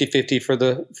the 50-50 for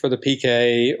the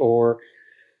PK, or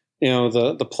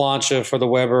the plancha for the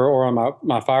Weber or on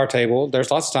my fire table,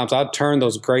 there's lots of times I'd turn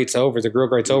those grates over, the grill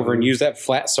grates over, and use that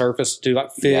flat surface to do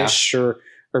like fish or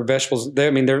vegetables.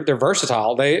 They're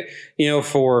versatile. They,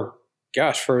 for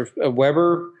a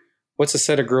Weber, what's a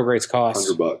set of grill grates cost?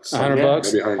 $100.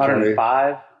 $100? Maybe 120.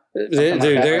 $105.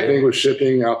 I think with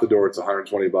shipping out the door, it's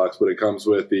 $120, but it comes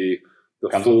with the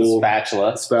full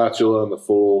spatula and the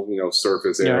full,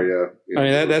 surface area.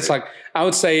 That's like, I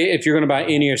would say if you're going to buy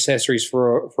any accessories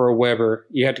for a Weber,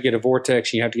 you have to get a Vortex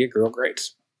and you have to get grill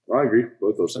grates. I agree.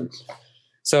 Both those things.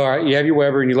 So, all right, you have your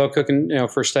Weber and you love cooking,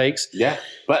 for steaks. Yeah.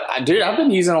 But, dude, I've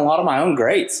been using a lot of my own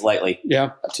grates lately.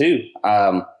 Yeah. Too.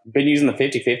 Been using the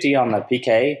 50/50 on the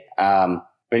PK.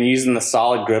 Been using the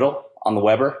solid griddle on the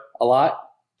Weber a lot.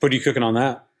 What are you cooking on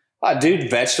that? Dude,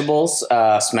 vegetables,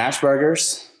 smash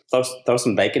burgers, throw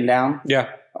some bacon down. Yeah.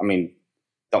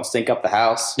 Don't stink up the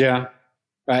house. Yeah.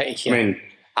 Right. Yeah.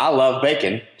 I love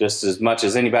bacon just as much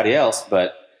as anybody else,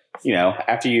 but,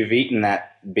 after you've eaten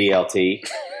that BLT,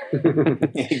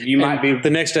 you might be... The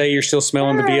next day you're still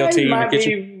smelling the BLT you in the might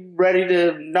kitchen. be ready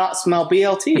to not smell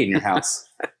BLT in your house.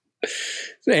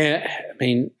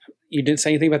 And, you didn't say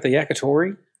anything about the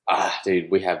yakitori? Dude,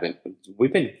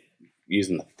 we've been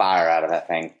using the fire out of that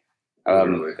thing.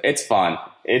 Really? It's fun.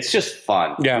 It's just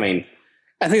fun. Yeah.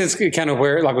 I think that's kind of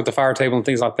where, like with the fire table and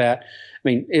things like that,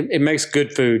 it makes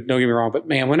good food, don't get me wrong, but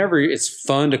man, whenever it's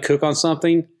fun to cook on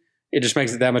something, it just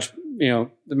makes it that much, it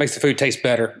makes the food taste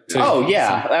better too. Oh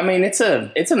yeah. It's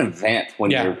an event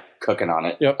when you're cooking on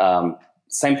it. Yep.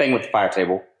 Same thing with the fire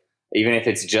table. Even if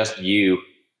it's just you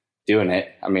doing it.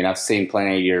 I've seen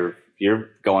plenty of you're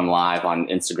going live on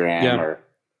Instagram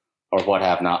or what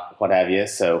have you.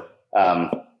 So,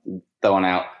 throwing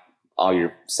out all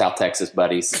your South Texas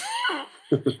buddies,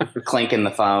 clinking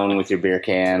the phone with your beer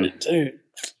can. Dude,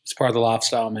 it's part of the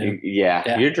lifestyle, man.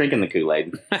 Yeah. You're drinking the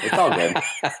Kool-Aid. It's all good.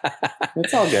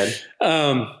 It's all good.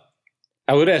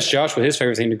 I would ask Josh what his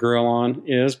favorite thing to grill on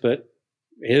is, but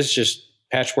his just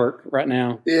patchwork right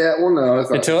now. Yeah, well, no.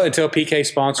 Until PK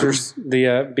sponsors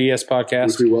the BS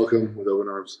podcast. Which we welcome with open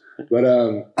arms. But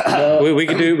no, we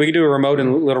could do a remote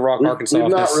in Little Rock, Arkansas. We've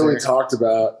not really talked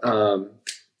about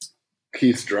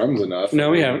Keith's drums enough.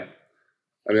 No, we haven't.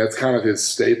 That's kind of his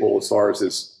staple as far as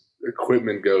his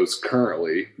equipment goes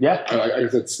currently. Yeah. Like I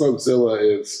said,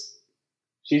 Smokezilla is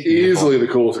She's easily the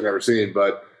coolest I've ever seen.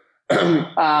 But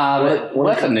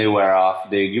let the new wear off,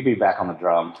 dude. You'll be back on the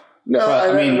drum. No,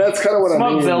 that's kind of what I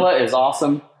mean. Smokezilla is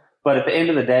awesome, but at the end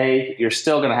of the day, you're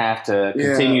still going to have to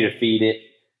continue to feed it,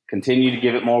 continue to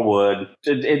give it more wood.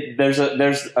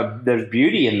 There's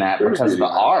beauty in that because of the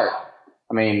art.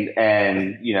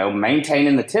 And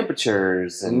maintaining the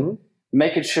temperatures and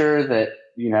making sure that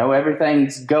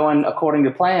everything's going according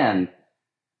to plan.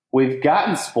 We've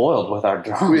gotten spoiled with our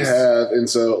drums. We have, and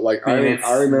so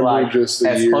I remember just the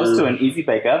as year, close to an easy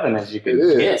bake oven as you can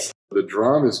get. The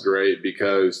drum is great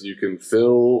because you can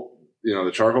fill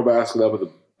the charcoal basket up with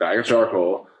a bag of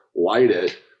charcoal, light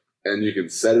it, and you can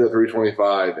set it at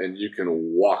 325, and you can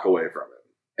walk away from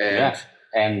it.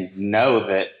 And know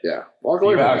that walk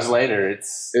away a few from hours later,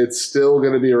 it's still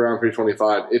going to be around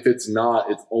 325. If it's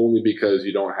not, it's only because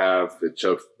you don't have it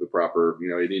choked the proper.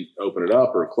 You need to open it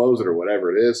up or close it or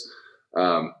whatever it is.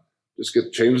 Just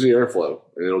change the airflow,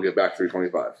 and it'll get back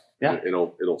 325. Yeah,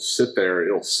 it'll sit there.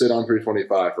 It'll sit on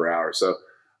 325 for hours. So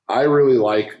I really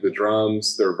like the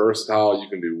drums. They're versatile. You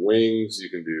can do wings. You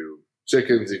can do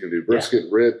chickens. You can do brisket,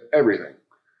 rib, everything.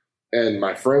 And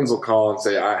my friends will call and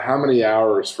say, how many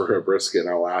hours for a brisket? And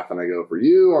I laugh and I go, for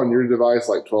you on your device,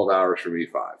 like 12 hours, for me,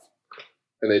 5.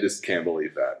 And they just can't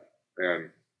believe that.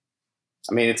 And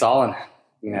it's all in,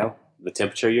 the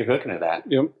temperature you're cooking it at.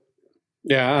 Yep.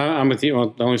 Yeah, I'm with you.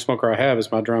 Well, the only smoker I have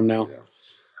is my drum now. Yeah.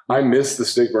 I miss the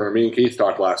stick burner. Me and Keith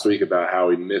talked last week about how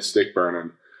we miss stick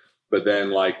burning. But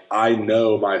then, I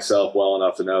know myself well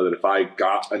enough to know that if I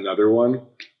got another one,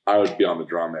 I would be on the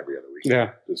drum every other week.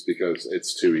 Yeah. Just because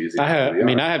it's too easy. I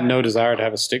have no desire to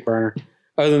have a stick burner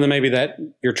other than maybe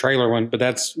your trailer one, but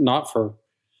that's not for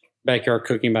backyard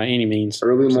cooking by any means.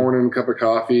 Early morning cup of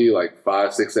coffee,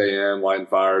 5, 6 a.m., lighting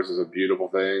fires is a beautiful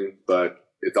thing, but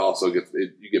it also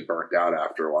you get burnt out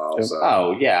after a while. So.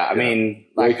 Oh, yeah.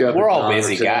 Wake up, we're all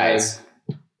busy guys.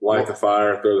 Light the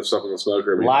fire, throw the stuff in the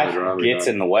smoker. Life gets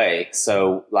in the way.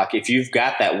 So, if you've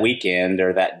got that weekend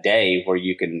or that day where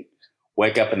you can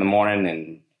wake up in the morning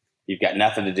and you've got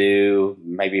nothing to do,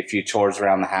 maybe a few chores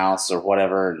around the house or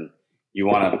whatever, and you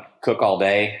want to cook all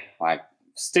day,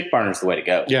 stick burner's the way to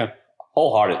go. Yeah.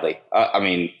 Wholeheartedly.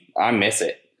 I miss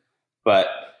it. But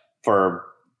for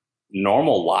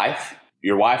normal life,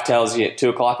 your wife tells you at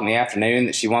 2:00 in the afternoon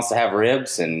that she wants to have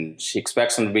ribs and she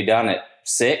expects them to be done at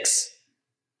 6.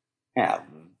 Yeah,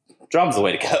 drum's the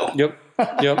way to go. Yep.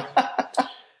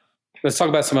 Let's talk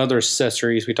about some other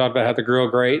accessories. We talked about how the grill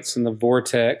grates and the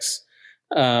Vortex.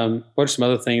 What are some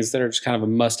other things that are just kind of a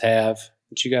must-have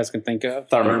that you guys can think of?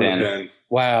 Thermopin.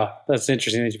 Wow, that's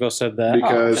interesting that you both said that.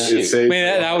 Because it saves.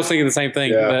 I was thinking the same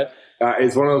thing. Yeah. But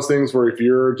It's one of those things where if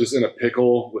you're just in a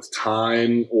pickle with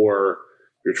time, or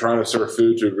you're trying to serve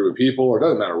food to a group of people, or it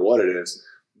doesn't matter what it is,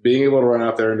 being able to run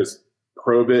out there and just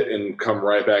probe it and come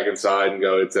right back inside and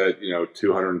go, it's at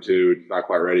 202, not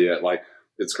quite ready yet. Like,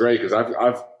 it's great because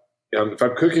if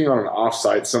I'm cooking on an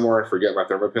offsite somewhere and forget my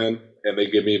Thermopin, and they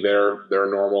give me their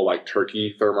normal like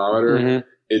turkey thermometer,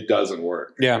 it doesn't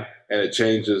work. Yeah, and it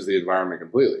changes the environment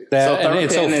completely. And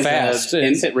it's so fast.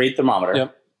 Instant read thermometer.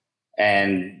 Yep.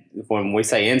 And when we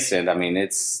say instant, I mean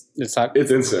it's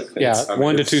instant. Yeah, I mean,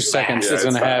 1 to 2 seconds is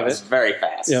going to have It's it. very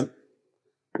fast. Yep.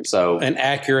 So and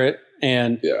accurate,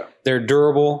 and Yeah. they're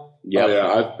durable. Yep. Oh,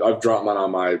 yeah, I've dropped mine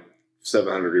on my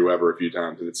 700 degree Weber a few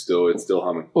times, and it's still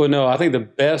humming. Well, no, I think the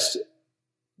best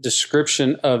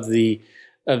description of the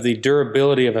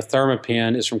durability of a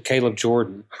Thermopin is from Caleb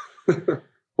Jordan,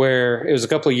 where it was a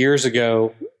couple of years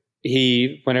ago.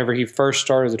 Whenever he first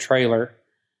started the trailer,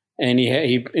 and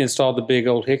he installed the big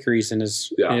old hickories in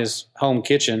his home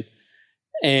kitchen,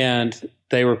 and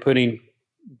they were putting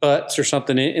butts or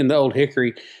something in the old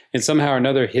hickory, and somehow or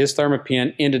another his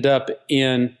Thermopin ended up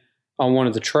on one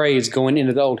of the trays going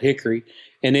into the old hickory,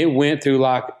 and it went through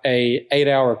like a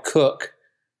 8-hour cook.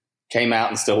 Came out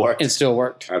and still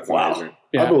worked. That's Wow. amazing.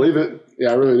 Yeah. I believe it.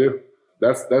 Yeah, I really do.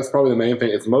 That's probably the main thing.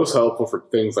 It's most helpful for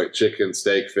things like chicken,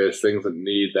 steak, fish, things that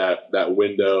need that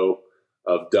window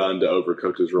of done to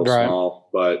overcooked is real Right. small.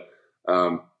 But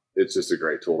it's just a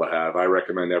great tool to have. I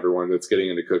recommend everyone that's getting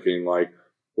into cooking, like,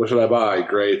 what should I buy?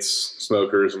 Grates,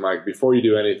 smokers. I'm like, before you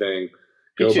do anything,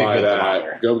 go Get you a buy good that.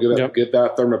 thermometer. Go get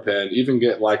that Thermopin. Even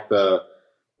get like the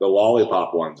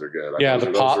lollipop ones are good. Like, Yeah,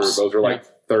 those the are, pops. Those are like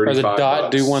Or the $35.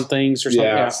 dot do one things or something.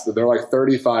 Yeah, Yeah. so they're like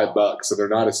 $35, so they're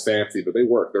not as fancy, but they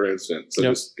work. They're instant. So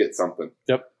Yep. just get something.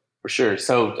 For sure.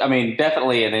 So, I mean,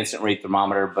 definitely an instant read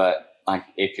thermometer, but like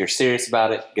if you're serious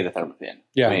about it, get a Thermopin.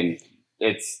 Yeah. I mean,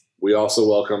 it's, We also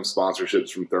welcome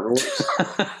sponsorships from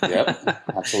ThermoWorks. yep,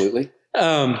 absolutely.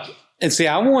 And see,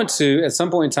 I want to, at some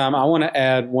point in time, I want to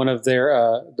add one of their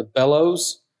the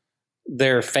bellows,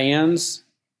 their fans,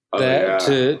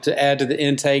 to add to the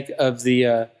intake of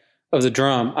the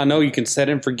drum. I know you can set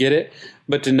it and forget it,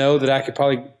 but to know that I could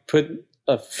probably put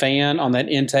a fan on that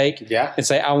intake Yeah. and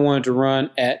say I wanted to run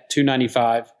at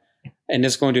 295, and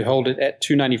it's going to hold it at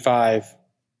 295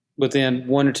 within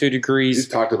 1 or 2 degrees. You've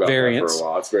talked about variance. that for a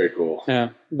while. It's very cool. Yeah,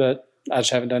 but I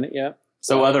just haven't done it yet.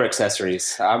 So other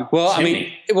accessories. Well,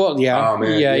 Chimney. yeah, Oh,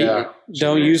 man, yeah. yeah.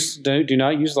 Do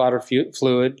not use lighter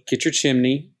fluid. Get your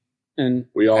chimney, and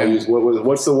We all And- use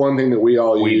what's the one thing that we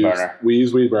all Weed use? burner. We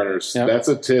use weed burners. Yep. That's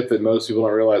a tip that most people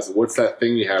don't realize. What's that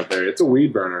thing you have there? It's a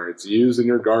weed burner. It's used in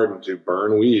your garden to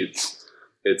burn weeds.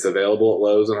 It's available at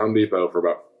Lowe's and Home Depot for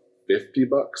about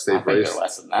 $50. I think they're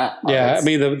less than that. yeah. I that's-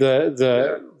 mean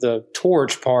the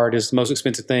torch part is the most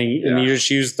expensive thing, and Yeah. you just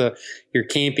use your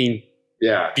camping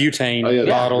Yeah. butane Oh, yeah,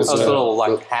 bottles. Those the- little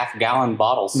like half-gallon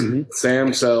bottles. Mhm.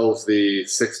 Sam sells the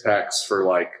 6-packs for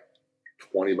like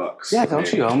 $20. Yeah,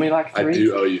 don't you owe me like I 3?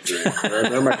 do owe you 3. They're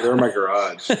in my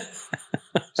garage.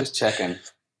 Just checking.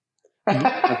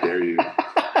 How dare you?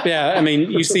 Yeah, I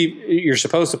mean, you see, you're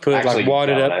supposed to put Actually, like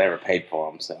wadded no, up. I never paid for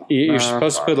them, so. You're Nah,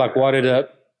 supposed to put like fine. wadded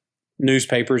up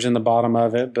newspapers in the bottom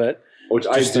of it, but Which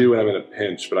I Just do when I'm in a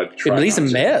pinch, but I try it leaves a not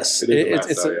to. mess. It is a mess,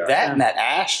 It's though, yeah. That and that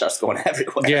ash starts going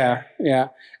everywhere. yeah.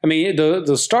 I mean,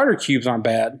 the starter cubes aren't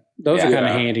bad. Those are Yeah. kind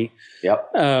of Yeah. handy. Yep.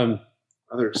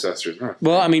 Other accessories. Huh.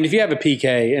 Well, I mean, if you have a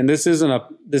PK, and this is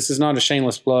not a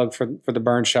shameless plug for the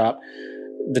burn shop,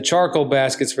 the charcoal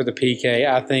baskets for the PK,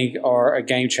 I think, are a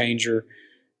game changer.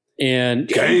 And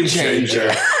Game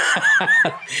changer.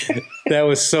 that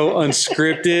was so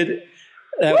unscripted.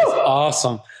 That was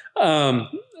awesome.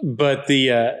 But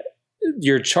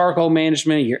your charcoal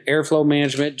management, your airflow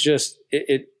management, just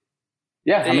it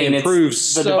Yeah, I mean,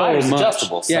 improves the so divider's much.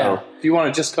 adjustable. So Yeah. if you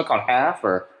want to just cook on half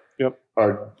or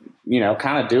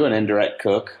kind of do an indirect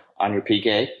cook on your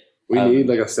PK. We need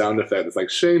like a sound effect that's like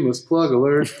shameless plug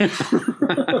alert.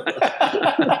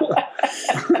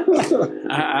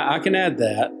 I can add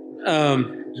that.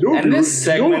 You know what And would this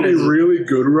be, you know what segment would be is- really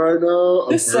good right now? A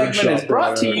This burn segment is shop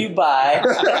brought to burner. you by.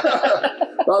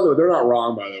 By the way, they're not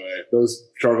wrong. By the way, those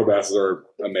charcoal baskets are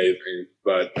amazing.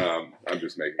 But I'm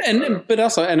just making. But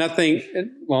also, and I think,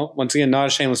 well, once again, not a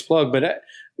shameless plug, but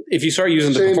if you start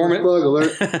using the shameless performance, plug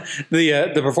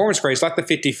alert. the performance grates like the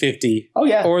 50/50 Oh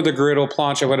yeah. or the griddle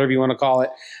plancha, whatever you want to call it,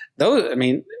 those, I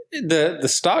mean, the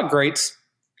stock grates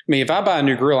I mean, if I buy a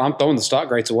new grill, I'm throwing the stock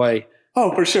grates away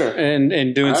Oh, for sure.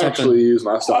 and doing I something. actually use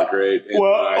my stock grate.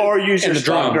 Or use your the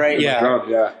stock drum. grate. Yeah.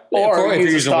 Yeah. Or If use you're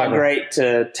a using stock Weber. grate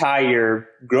to tie your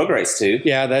grill grates to.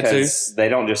 Yeah, that too. Because they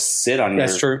don't just sit on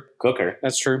That's your true. cooker.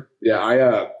 That's true.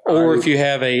 Yeah. Or if you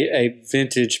have a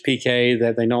vintage PK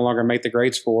that they no longer make the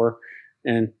grates for,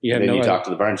 and you have Then no you other- talk to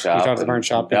the burn shop. talk to the and burn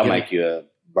shop, They'll you get make you a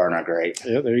burner grate.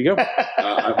 Yeah, there you go.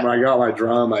 when I got my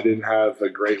drum, I didn't have a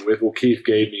grate with. Well, Keith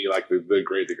gave me like the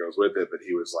grate that goes with it, but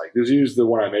he was like, "Just use the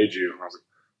one I made you." And I was like,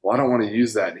 "Well, I don't want to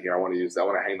use that in here. I want to use that. I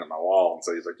want to hang it on my wall." And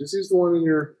so he's like, "Just use the one in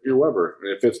your Weber,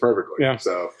 and it fits perfectly." Yeah.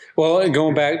 So Well,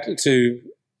 going back to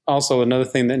also another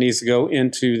thing that needs to go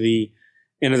into the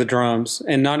drums,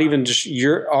 and not even just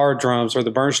our drums or the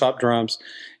burn shop drums.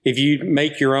 If you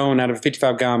make your own out of a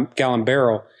 55-gallon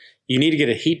barrel, you need to get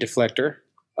a heat deflector.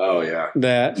 oh yeah, Which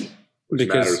matters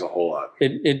because a whole lot.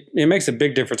 it makes a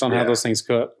big difference on how Yeah. those things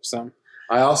cook. So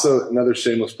I also another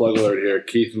shameless plug alert here.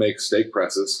 Keith makes steak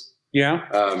presses. yeah,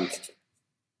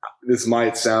 This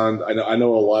might sound. I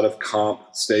know a lot of comp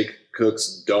steak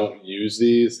cooks don't use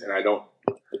these, and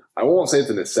I won't say it's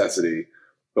a necessity,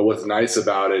 but what's nice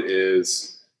about it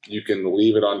is you can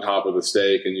leave it on top of the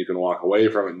steak and you can walk away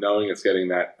from it knowing it's getting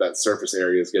that surface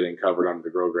area is getting covered under the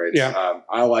grill grates. Yeah.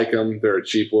 I like them. They're a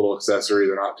cheap little accessory.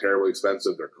 They're not terribly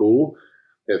expensive. They're cool.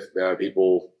 If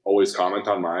people always comment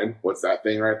on mine, what's that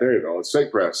thing right there? Oh, it's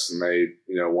steak press, and they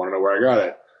want to know where I got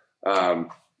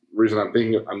it. Reason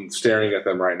I'm staring at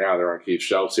them right now. They're on Keith's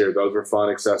shelves here. Those are fun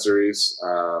accessories.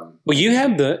 well, you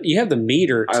have the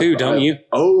meter too, don't you?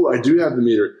 Oh, I do have the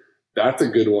meter. That's a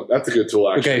good one. That's a good tool,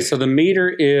 actually. Okay, so the meter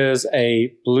is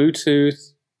a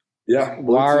Bluetooth. Yeah,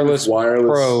 Wireless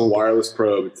probe. Wireless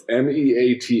probe. It's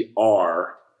MEATR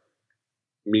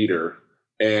meter,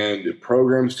 and it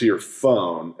programs to your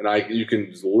phone. And you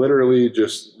can literally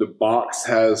just the box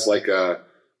has like a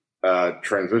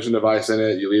transmission device in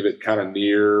it. You leave it kind of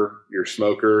near your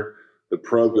smoker. The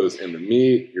probe goes in the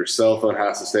meat. Your cell phone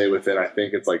has to stay within, I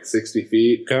think it's like 60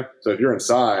 feet. Okay. So if you're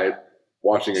inside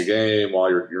watching a game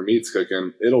while your meat's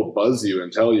cooking, it'll buzz you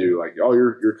and tell you like, oh,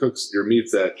 your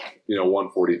meat's at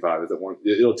 145. Is at one?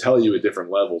 It'll tell you at different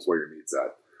levels where your meat's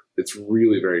at. It's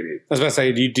really very neat. I was about to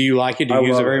say, do you like it? Do you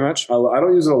use it very much? I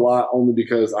don't use it a lot only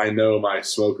because I know my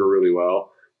smoker really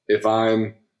well. If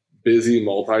I'm busy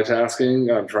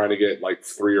multitasking, I'm trying to get like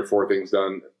 3 or 4 things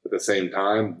done at the same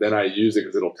time, then I use it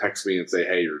because it'll text me and say,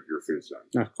 hey, your food's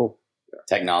done. Oh, cool.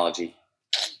 Technology.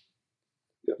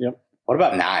 Yep. What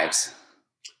about knives?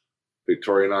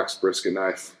 Victorinox brisket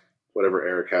knife, whatever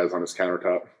Eric has on his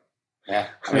countertop. Yeah.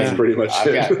 That's pretty much I've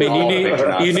it. got I mean, all the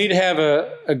Victorinox. you need to have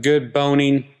a good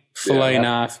boning fillet Yeah.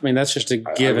 knife. I mean, that's just a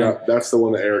I've given. that's the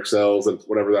one that Eric sells, and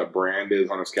whatever that brand is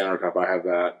on his countertop, I have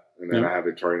that. And then Yeah. I have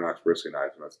Victorinox brisket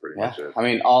knife, and that's pretty Yeah. much it. I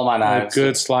mean, all my A knives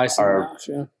good slicing are- knife.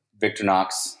 Yeah.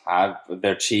 Victorinox.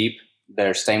 They're cheap.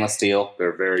 They're stainless steel,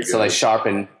 They're very good. so they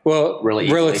sharpen. Well, Really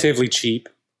easily. relatively cheap.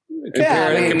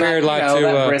 Yeah, Compared like that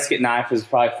to brisket knife is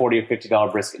probably $40 or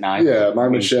 $50 brisket knife. yeah, my I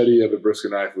mean, machete of a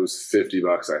brisket knife was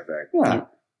 $50, I think. Yeah.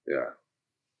 Yeah.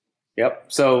 Yep.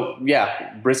 So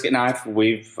yeah, brisket knife.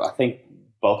 I think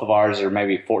both of ours are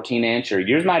maybe 14-inch, or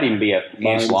yours might even be an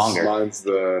inch longer. Mine's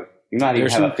the. You might even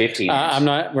There's have some- a 15. I'm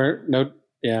not.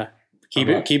 Yeah. Keep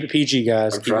I'm it not- PG,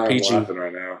 guys. I'm Keep it trying PG. laughing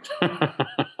right now.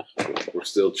 We're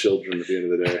still children at the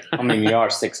end of the day. I mean, you are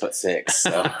 6'6",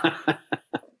 so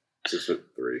 6'3"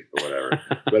 or whatever.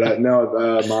 But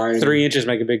no, mine. 3 inches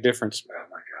make a big difference. Oh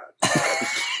my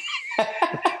god.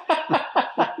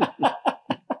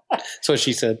 That's what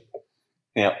she said.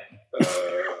 yep. Uh,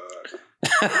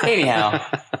 Anyhow,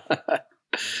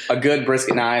 a good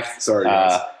brisket knife. Sorry,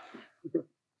 guys.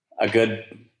 A good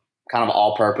kind of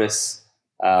all-purpose,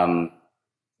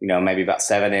 maybe about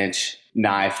 7-inch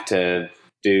knife to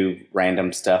do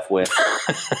random stuff with,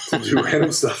 to do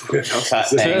random stuff with. cut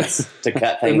things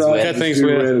Cut with, things do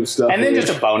with. random stuff and then with.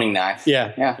 just a boning knife.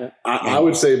 Yeah. Yeah. I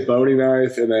would say boning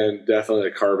knife, and then definitely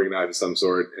a carving knife of some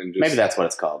sort, and just Maybe that's what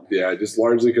it's called. yeah, just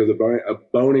largely because a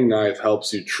boning knife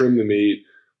helps you trim the meat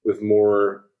with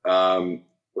more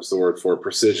what's the word for it?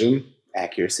 Precision,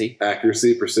 Accuracy.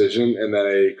 precision, and then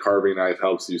a carving knife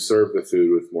helps you serve the food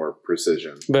with more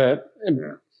precision. But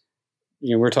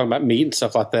Yeah. we're talking about meat and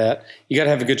stuff like that. You got to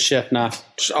have a good chef knife,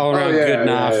 just all around good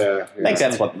knife. Yeah. I think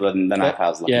that's what the knife I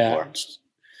was looking Yeah. for.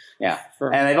 Yeah.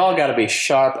 And they've all got to be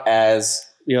sharp as.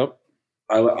 Yep.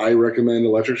 I recommend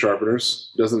electric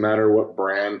sharpeners. Doesn't matter what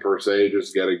brand per se,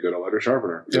 just get a good electric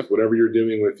sharpener. Yep. Just whatever you're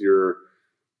doing with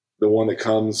the one that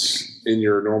comes in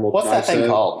your normal. What's that knife thing set.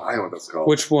 called? I know what that's called.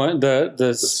 Which one?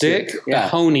 The stick? stick. Yeah. The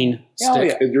honing Oh,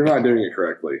 stick. yeah. You're not doing it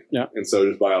correctly. Yeah. And so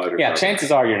just buy electric. Yeah, sharpener.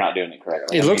 chances are you're not doing it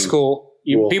correctly. It I looks mean, cool.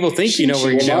 people think you know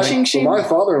where you're well, going. my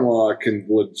father-in-law can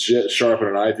legit sharpen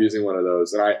a knife using one of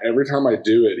those, and every time I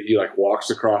do it, he like walks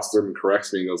across the room and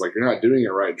corrects me and goes like, "You're not doing it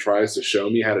right," and tries to show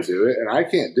me how to do it, and I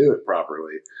can't do it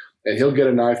properly. And he'll get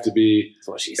a knife to be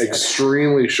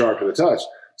extremely sharp to the touch.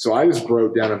 So I just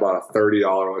broke down and bought a $30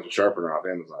 electric sharpener off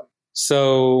Amazon.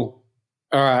 So,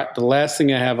 all right, the last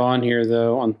thing I have on here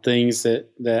though, on things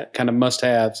that kind of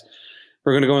must-haves,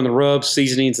 we're going to go in the rubs,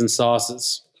 seasonings, and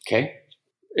sauces. Okay.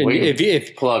 And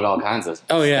if plug all kinds of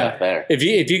stuff there. If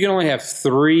you can only have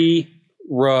 3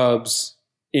 rubs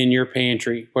in your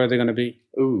pantry, what are they going to be?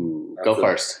 Ooh, go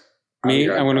first. Me,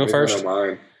 I'm going to go first.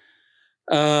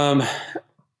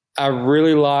 I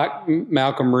really like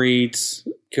Malcolm Reed's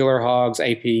Killer Hogs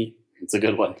AP. It's a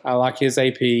good one. I like his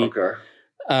AP. Okay.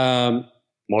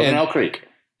 More than Elk Creek.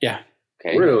 Yeah.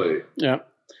 Okay. Really? Yeah.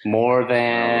 More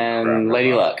than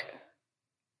Lady Luck.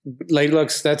 Lady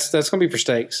Luck's that's going to be for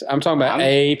steaks. I'm talking about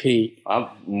AP.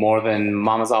 More than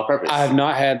Mama's All Purpose. I have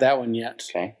not had that one yet.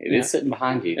 Okay. It is sitting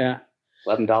behind you. Yeah.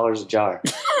 $11 a jar.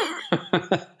 Did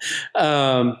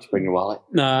you bring your wallet?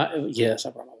 Yes, I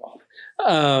brought my wallet.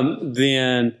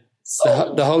 Then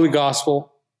the Holy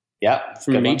Gospel. Yep.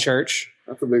 From Meat Church.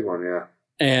 That's a big one, yeah.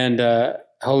 And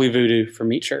Holy Voodoo from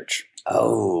Meat Church.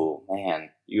 Oh, man.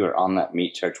 You are on that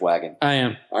Meat Church wagon. I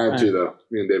am. I am too, though.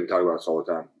 Me and David talk about this all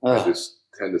the time. I just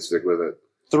tend to stick with it.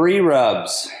 3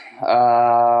 rubs.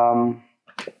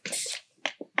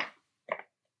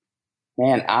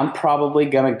 Man, I'm probably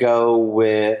going to go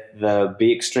with the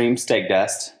Be Extreme Steak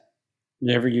Dust.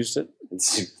 Never used it.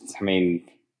 It's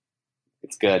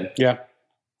good. Yeah.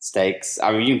 Steaks.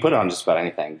 I mean, you can put it on just about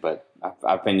anything, but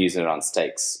I've been using it on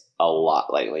steaks a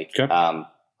lot lately. Okay. I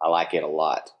like it a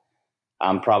lot.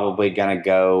 I'm probably going to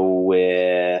go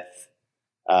with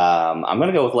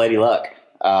Lady Luck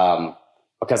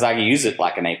because I can use it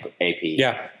like an AP.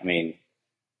 Yeah. I mean,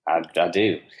 I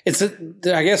do.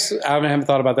 I guess I haven't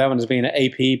thought about that one as being an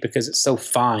AP because it's so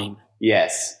fine.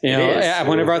 Yes. You know,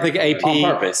 whenever I think AP, on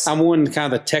purpose. I'm wanting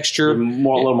kind of the texture. A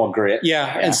little more grit.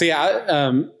 Yeah. And see,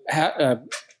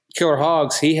 Killer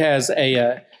Hogs, he has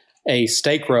a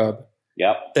steak rub.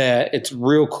 Yep. That it's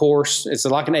real coarse. It's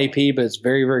like an AP, but it's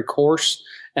very, very coarse.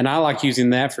 And I like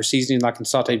using that for seasoning, like in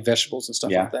sauteed vegetables and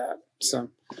stuff like that. So,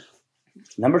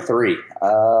 number 3.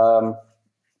 I'm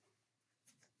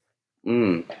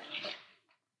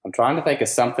trying to think of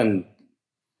something.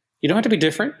 You don't have to be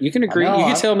different. You can agree. You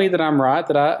can tell me that I'm right,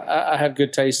 that I have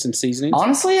good taste in seasonings.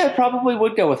 Honestly, I probably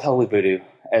would go with Holy Voodoo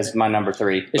as my number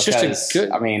 3. It's just a good.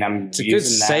 It's a good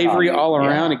savory all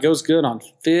around. Yeah. It goes good on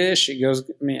fish. It goes.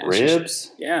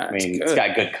 Ribs. It's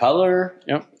got good color.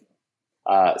 Yep.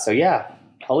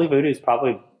 Holy Voodoo is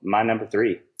probably my number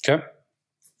 3. Okay.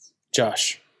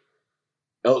 Josh.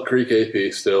 Elk Creek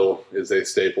AP still is a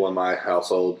staple in my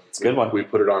household. It's a good one. We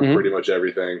put it on pretty much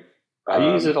everything. I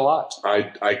use it a lot.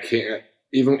 I can't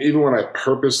even when I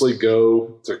purposely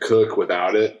go to cook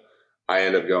without it, I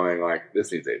end up going like,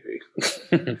 this needs AP.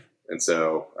 And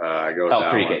so I go with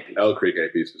Elk Creek AP. Elk Creek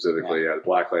AP specifically, the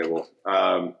Black Label.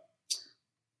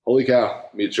 Holy cow,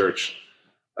 Meat Church.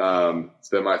 It's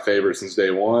been my favorite since day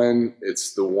one.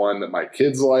 It's the one that my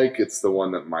kids like. It's the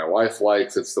one that my wife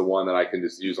likes. It's the one that I can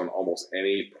just use on almost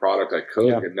any product I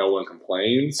cook and no one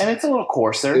complains. And it's a little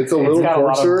coarser. It's got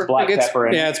coarser. A lot of black pepper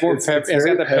in it. Yeah, it's more pepper. It's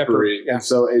got the peppery. pepper. Yeah. And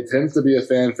so it tends to be a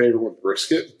fan favorite with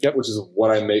brisket, which is what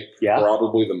I make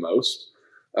probably the most.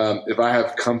 If I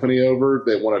have company over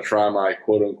that want to try my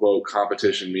quote unquote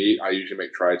competition meat, I usually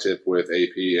make tri-tip with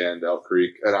AP and Elk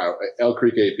Creek, Elk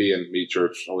Creek AP and Meat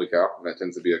Church. Holy cow. And that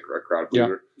tends to be a crowd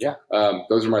pleaser. Yeah.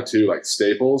 Those are my 2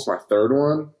 staples. My third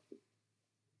one,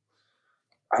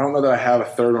 I don't know that I have a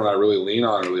third one I really lean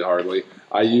on really hardly.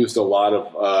 I used a lot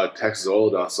of Texas oil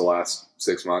dust the last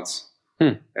 6 months.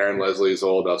 Aaron Leslie's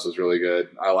oil dust was really good.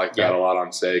 I like that a lot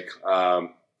on steak.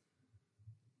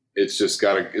 It's just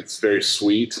it's very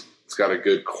sweet. It's got a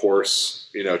good coarse,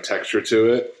 texture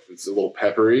to it. It's a little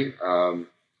peppery.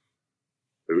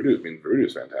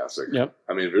 Voodoo's fantastic. Yep.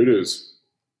 Voodoo's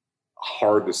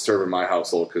hard to serve in my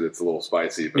household because it's a little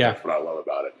spicy, but that's what I love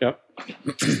about it. Yep.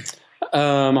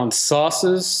 On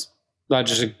sauces, when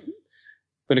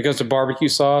it comes to barbecue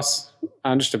sauce,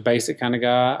 I'm just a basic kind of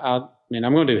guy. I'm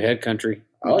going to do Head Country.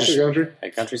 I like Head Country.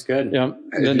 Head Country's good. Yeah,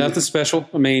 nothing special. Go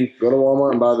to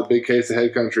Walmart and buy the big case of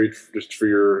Head Country just for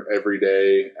your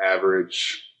everyday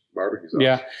average barbecue sauce.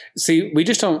 Yeah. See, we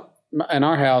just don't, in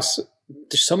our house,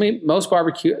 there's most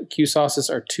barbecue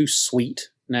sauces are too sweet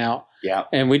now. Yeah.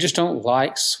 And we just don't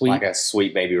like sweet. Like a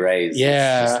Sweet Baby Ray's.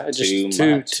 Yeah. It's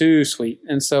just too sweet.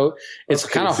 And so it's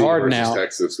kind of hard now.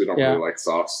 Texas, we don't really like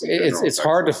sauce. It's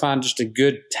hard to find just a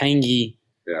good tangy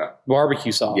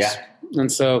barbecue sauce. Yeah.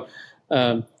 And so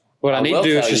What I need to will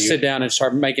do is tell just you- sit down and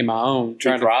start making my own.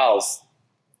 Trying Duke to Riles,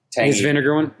 tangy. his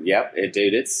vinegar one. Yep,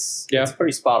 dude, it's Yeah.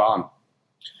 pretty spot on.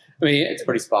 I mean, It's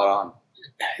pretty spot on.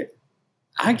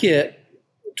 I get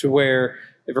to where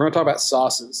if we're going to talk about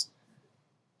sauces,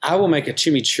 I will make a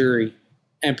chimichurri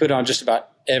and put on just about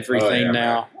everything yeah,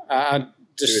 now. I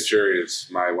just, Chimichurri is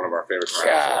one of our favorites.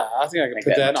 God, I think I can Make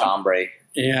put that that on. Tombre.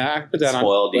 Yeah, I can put that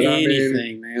Spoiled, on yeah.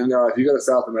 anything, You man. know, if you go to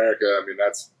South America, I mean,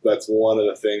 that's one of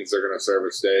the things they're going to serve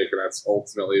a steak, and that's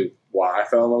ultimately why I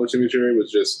fell in love with chimichurri,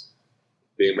 was just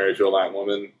being married to a Latin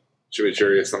woman.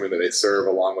 Chimichurri is something that they serve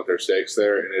along with their steaks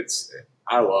there, and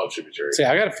I love chimichurri. See,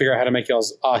 I got to figure out how to make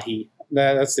y'all's ahi.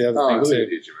 That's the other Oh, thing who too. can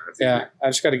teach you, man? It's Yeah, easy. I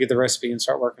just got to get the recipe and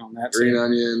start working on that. Green Too.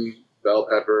 onion, bell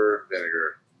pepper,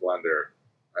 vinegar, blender.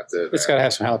 That's it. It's man. got to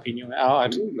have some jalapeno.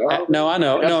 No. No, I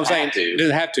know. It No, I'm doesn't saying have to. it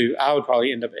doesn't have to. I would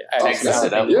probably end up adding Texas some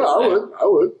it up. jalapeno. Yeah, I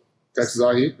would. Texas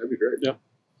ahi, that'd be great. Yeah.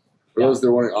 For those that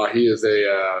are wondering, ahi is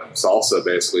a salsa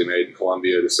basically made in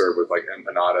Colombia to serve with like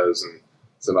empanadas and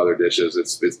some other dishes.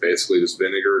 It's basically just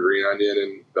vinegar, green onion,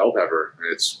 and bell pepper.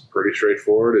 And it's pretty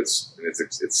straightforward. It's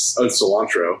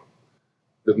cilantro.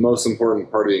 The most important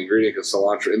part of the ingredient is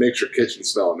cilantro. It makes your kitchen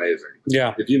smell amazing.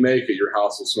 Yeah, If you make it, your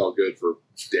house will smell good for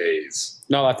days.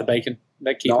 not like the bacon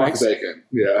that Keith Not like makes. bacon.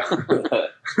 Yeah. A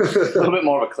little bit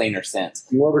more of a cleaner scent.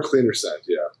 More of a cleaner scent,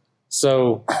 yeah.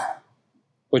 So,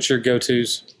 what's your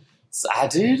go-tos? So,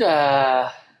 dude,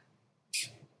 Head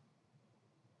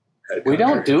we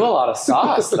don't country. do a lot of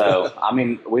sauce, though. I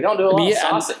mean, we don't do a lot Yeah,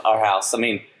 of sauce at our house. I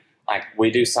mean, like,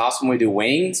 we do sauce when we do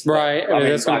wings. but, Right, I mean,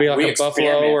 that's going to be we like a buffalo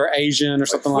experiment. or Asian or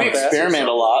something We like that. experiment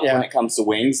a lot Yeah. when it comes to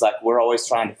wings. Like, we're always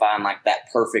trying to find, like,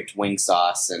 that perfect wing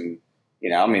sauce. And, you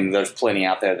know, I mean, there's plenty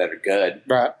out there that are good.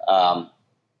 Right.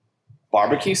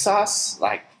 Barbecue sauce,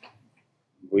 like,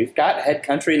 we've got Head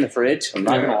Country in the fridge. I'm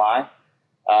not Yeah. going to lie.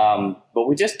 But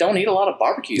we just don't eat a lot of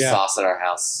barbecue Yeah. sauce at our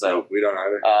house. So We don't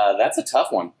either. that's a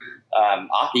tough one.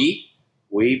 Ahi,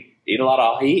 we eat a lot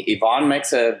of ahi. Yvonne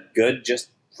makes a good, just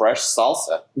fresh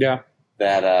salsa Yeah.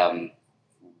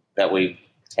 that we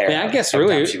tear Yeah, I out guess every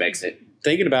really- time she makes it.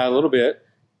 Thinking about it a little bit,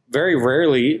 very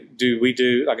rarely do we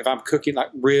do, like if I'm cooking like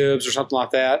ribs or something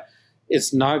like that,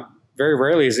 it's not, very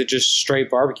rarely is it just straight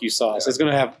barbecue sauce. Yeah. It's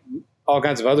going to have all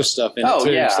kinds of other stuff in Oh it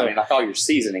too. yeah, So, I mean, like all your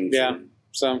seasonings Yeah. and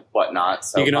so whatnot.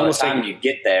 So You can by almost the time take- you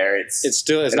get there, it's it's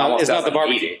it not almost the doesn't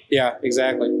barbecue. eat it. Yeah,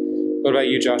 exactly. What about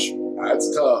you, Josh?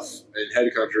 That's tough. And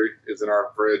Head Country is in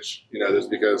our fridge, you know, just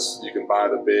because you can buy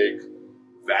the big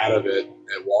vat of it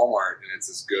at Walmart and it's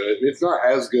as good. I mean, it's not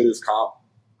as good as comp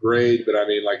grade, but I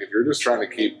mean, like if you're just trying to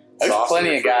keep There's sauce in plenty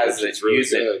your of guys fridge, that it's really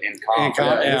use good. it in comp. In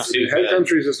comp, yeah. It's too Head good.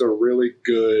 Country is just a really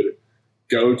good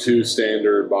go-to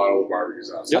standard bottle of barbecue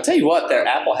sauce. I'll tell you what, their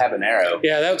apple habanero,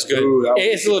 Yeah, that was good. Ooh, that was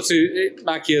It's a little too,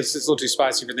 my kids, it's a little too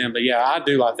spicy for them, but yeah, I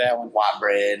do like that one. white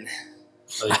bread,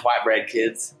 those white bread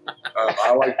kids.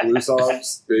 I like blue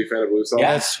sauce. Big fan of blue sauce.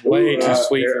 Yeah. That's way too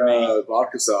sweet for me.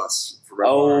 Vodka sauce from Red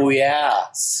Oh Barn. yeah,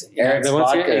 Eric's the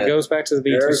once vodka. it goes back to the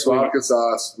being too Eric's sweet. vodka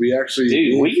sauce. We actually, me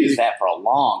Dude, and we Keith- used that for a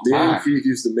long Me and time. Keith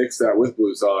used to mix that with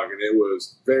Blue Hog, and it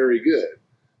was very good.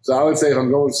 So I would say if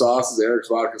I'm going sauces, Eric's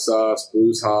vodka sauce,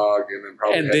 Blue's Hog, and then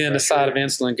probably And Head then a Country. side of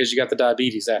insulin because you got the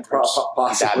diabetes afterwards.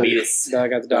 Possibly. Diabetes, I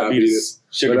got the diabetes.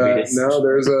 sugar But, beatus. no,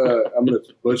 there's I'm going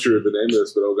to butcher the name of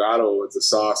this, but Ogado, it's a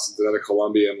sauce. It's another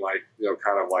Colombian, like, you know,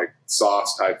 kind of like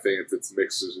sauce type thing. It's a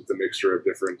mixture of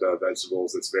different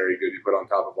vegetables. It's very good. You put on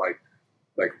top of like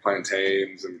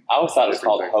plantains and I always thought it was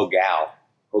called different hogao.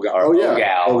 Ogao. Or Oh,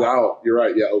 yeah. Ogao. Ogao. You're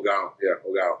right. Yeah, Ogao. Yeah,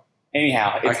 Ogao.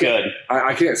 Anyhow, it's I can't- good.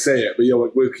 I can't say it, but you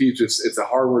know, with Keith, it's a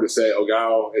hard word to say.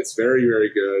 Ogao. It's very, very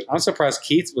good. I'm surprised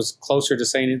Keith was closer to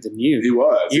saying it than you. He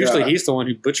was. Usually yeah. he's the one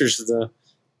who butchers the.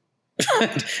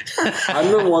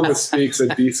 I'm the one that speaks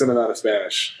a decent amount of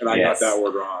Spanish, and I Yes. got that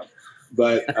word wrong.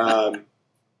 But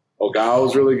Ogao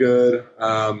is really good.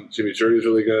 Chimichurri is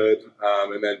really good.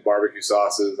 And then barbecue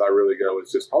sauces, I really go with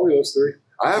just probably those three.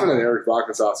 I haven't had Eric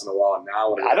vodka sauce in a while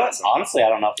now. I don't honestly. I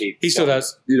don't know if he. He still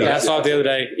does. You know, Yeah, I saw it the other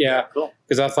day. Yeah, Cool.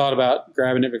 because I thought about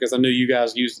grabbing it because I knew you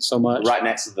guys used it so much. Right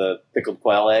next to the pickled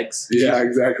quail eggs. Yeah,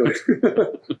 exactly.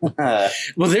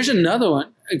 Well, there's another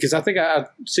one because I think I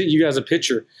sent you guys a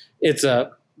picture. It's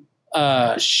a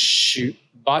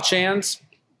Bachans.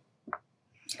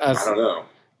 I don't know.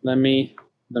 Let me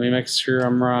make sure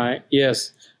I'm right.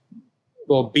 Yes.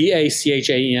 Well,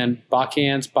 Bachan,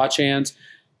 Bachans.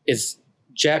 It's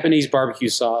Japanese barbecue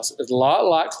sauce. It's a lot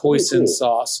like hoisin cool.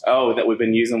 sauce. Oh, that we've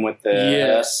been using with the.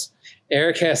 Yes.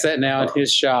 Eric has that now in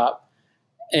his shop,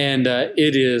 and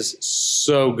it is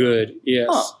so good. Yes.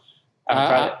 Huh. I haven't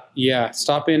tried it. Yeah.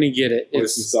 Stop in and get it.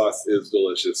 Hoisin sauce is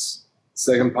delicious.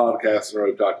 Second podcast in a row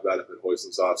we've talked about it, but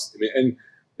hoisin sauce. I mean, and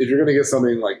if you're gonna get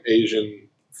something like Asian,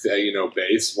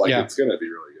 based, like Yeah. it's gonna be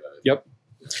really good. Yep.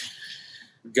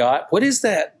 What is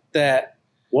that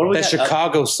What do we that got?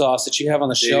 Chicago sauce that you have on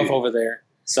the shelf Dude. over there?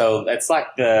 So it's like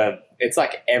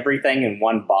everything in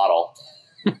one bottle.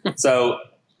 So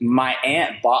my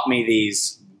aunt bought me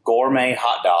these gourmet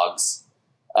hot dogs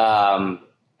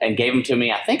and gave them to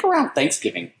me, I think around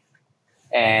Thanksgiving.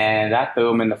 And I threw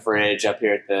them in the fridge up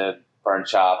here at the burn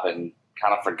shop and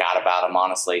kind of forgot about them,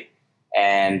 honestly.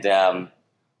 And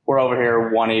we're over here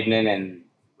one evening and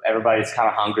everybody's kind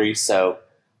of hungry. So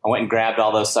I went and grabbed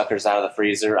all those suckers out of the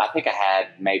freezer. I think I had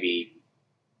maybe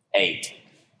 8.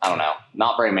 I don't know,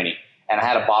 not very many. And I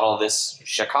had a bottle of this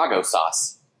Chicago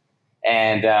sauce.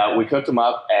 And we cooked them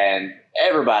up, and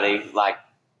everybody, like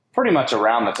pretty much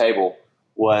around the table,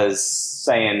 was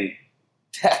saying,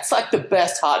 that's like the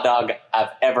best hot dog I've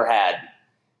ever had.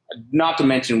 Not to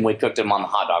mention we cooked them on the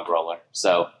hot dog roller.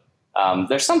 So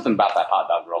there's something about that hot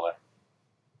dog roller.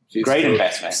 Great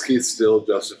investment. Keith's still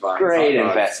justifying. Great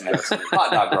hot dog investment.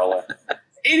 Hot dog roller.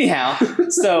 Anyhow,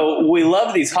 so we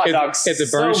love these hot dogs At the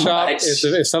burn so shop, much.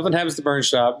 if something happens to the burn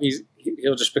shop,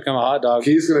 he'll just become a hot dog.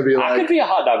 He's gonna be I like, could be a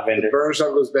hot dog the vendor. burn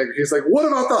shop goes back. He's like, what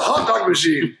about the hot dog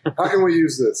machine? How can we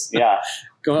use this? Yeah,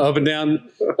 Going up and down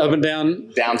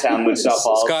downtown Wichita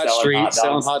Falls, Scott selling Street, hot dogs.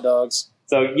 selling hot dogs.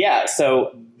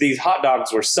 So these hot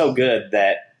dogs were so good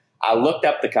that I looked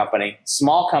up the company,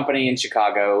 small company in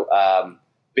Chicago,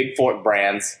 Big Fork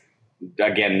Brands.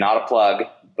 Again, not a plug,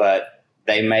 but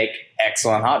they make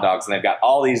excellent hot dogs, and they've got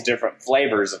all these different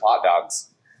flavors of hot dogs.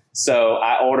 So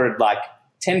I ordered like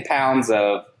 10 pounds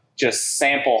of just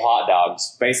sample hot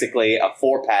dogs, basically a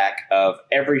 4-pack of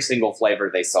every single flavor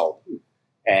they sold.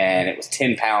 And it was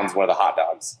 10 pounds worth of hot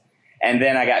dogs. And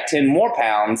then I got 10 more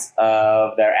pounds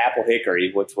of their apple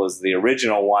hickory, which was the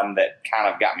original one that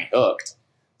kind of got me hooked.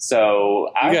 So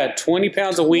You I got 20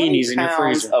 pounds of weenies in your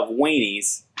freezer. of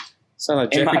weenies Sound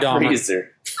like in Jeffrey my Dahmer.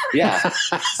 freezer. Yeah.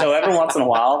 So every once in a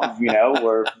while,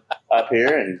 we're up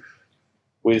here and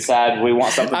we decide we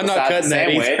want something I'm not besides a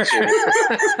cutting that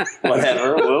sandwich or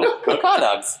whatever. We'll cook hot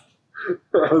dogs.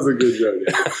 That was a good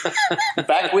joke. In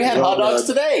fact, we had Well hot dogs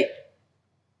done. today.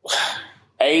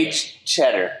 Aged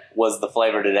cheddar was the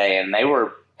flavor today, and they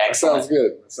were That sounds excellent.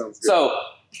 good. That sounds good. So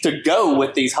to go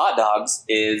with these hot dogs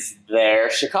is their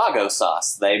Chicago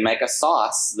sauce. They make a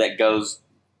sauce that goes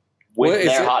with What is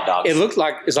their it? hot dogs. It looked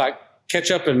like it's like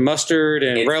ketchup and mustard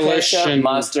and It's relish ketchup, and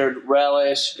mustard,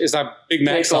 relish, it's like Big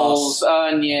Mac pickles, sauce.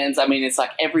 onions. I mean, it's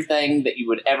like everything that you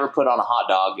would ever put on a hot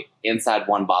dog inside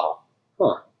one bottle.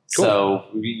 Huh. So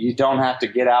you don't have to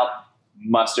get out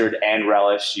mustard and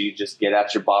relish. You just get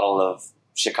out your bottle of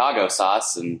Chicago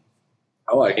sauce, and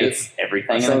I like it. it's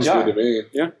everything That in a sounds jar. good to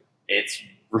me. It's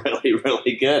really,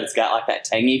 really good. It's got like that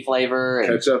tangy flavor. And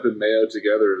Ketchup and mayo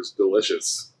together is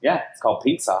delicious. yeah, it's called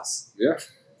Pete sauce. Yeah,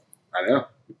 I know.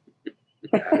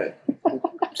 Got it.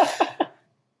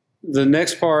 The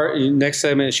next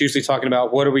segment is usually talking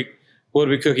about what are we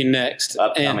cooking next.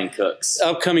 Upcoming cooks.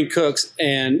 Upcoming cooks.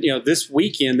 And this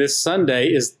weekend, this Sunday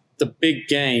is the big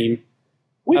game.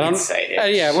 We I can don't- say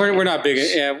it. Yeah, we're not big.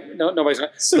 Yeah, nobody's.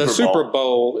 Super The Bowl. Super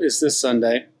Bowl is this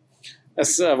Sunday.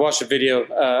 I watched a video,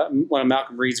 one of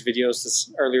Malcolm Reed's videos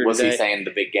earlier Was today. he saying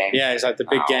the big game? Yeah, it's like the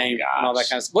big Oh, game and all that gosh.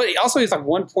 kind of stuff. But also, he's like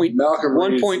 1.2 Malcolm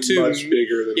Reed's 1.2 much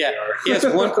bigger than Yeah, we are. he has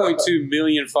 1.2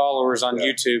 million followers on Yeah.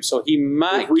 YouTube, so he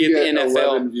might If we get get the NFL.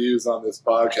 11 views on this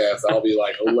podcast, I'll be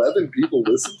like, 11 people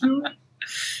listen to it?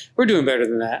 We're doing better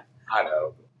than that. I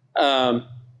know.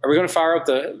 Are we going to fire up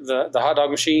the hot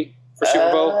dog machine for Super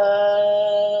Bowl?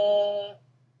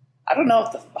 I don't know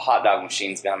if the hot dog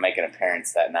machine's going to make an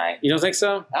appearance that night. You don't think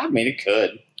so? I mean, it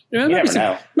could. Yeah, You never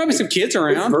know. Might be some kids It's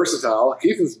around. versatile.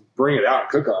 Keith can bring it out and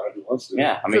cook on it if he wants to.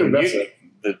 Yeah, I Good mean, investment.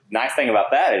 the nice thing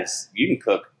about that is you can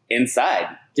cook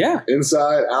inside, Yeah.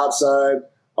 Inside, outside,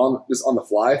 just on the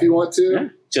fly if you want to. Yeah.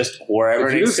 just wherever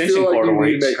If an you just extension feel like cord you will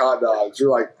need reach. to make hot dogs,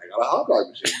 you're like, I got a hot dog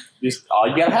machine. Just all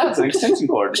you gotta have is an extension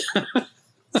cord.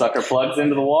 Sucker plugs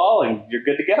into the wall, and you're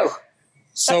good to go.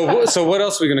 So what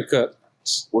else are we going to cook?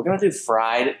 We're gonna do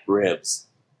fried ribs.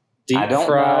 Deep I don't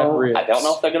fried know. ribs. I don't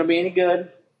know if they're gonna be any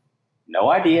good. No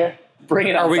idea. Bring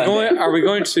it on. Are we Sunday.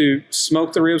 going to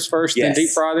smoke the ribs first, then Yes. deep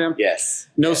fry them? Yes.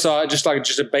 No sauce, just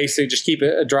a basic, just keep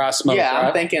it a dry smoke. Yeah, right?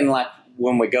 I'm thinking like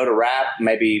when we go to wrap,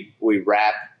 maybe we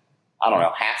wrap, I don't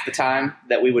know, half the time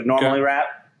that we would normally wrap.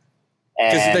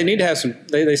 Because And they need to have some.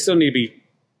 They still need to be.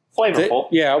 flavorful.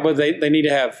 But they need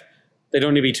to have. They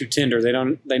don't need to be too tender. They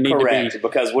need Correct, to be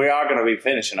because we are going to be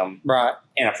finishing them right.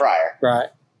 in a fryer. Right.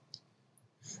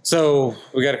 So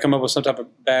we got to come up with some type of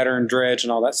batter and dredge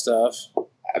and all that stuff.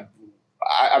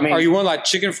 I mean, Are you one like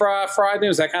chicken fry them?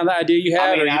 Is that kind of the idea you have?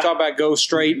 I mean, or are you talking about go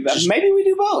straight? maybe we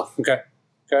do both. Okay.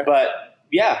 But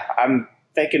yeah, I'm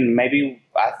thinking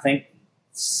I think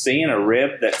seeing a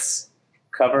rib that's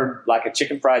covered like a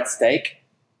chicken fried steak.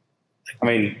 I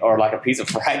mean, or like a piece of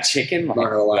fried chicken. I'm not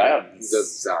gonna lie, it doesn't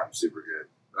sound super good.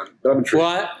 But I'm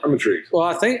intrigued. I'm intrigued. Well,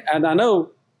 I think, and I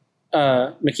know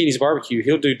McKinney's Barbecue.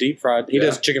 He'll do deep fried. He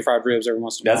does chicken fried ribs every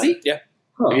once in a while. Does he? Yeah.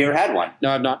 Huh. Have you ever had one? No,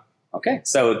 I've not. Okay,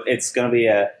 so it's going to be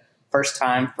a first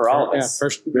time for all of us. Yeah,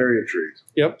 first. Very intrigued.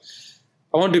 Yep.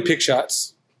 I want to do pig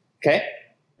shots. Okay.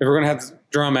 If we're going to have the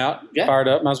drum out, fired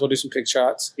up, might as well do some pig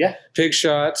shots. Yeah. Pig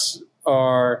shots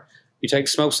are, you take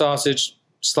smoked sausage,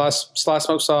 slice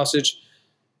smoked sausage,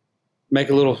 make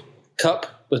a little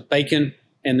cup with bacon,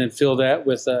 and then fill that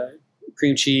with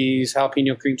cream cheese,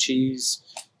 jalapeno cream cheese,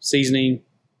 seasoning.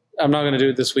 I'm not going to do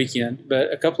it this weekend,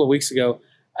 but a couple of weeks ago,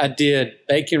 I did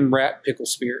bacon wrapped pickle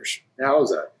spears. How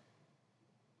was that?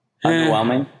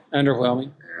 Underwhelming?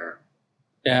 Underwhelming.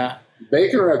 Yeah.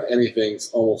 Bacon wrapped anything's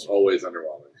almost always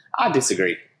underwhelming. I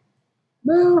disagree.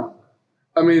 No.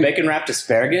 I mean, bacon wrapped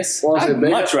asparagus? Well, I'd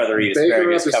much rather eat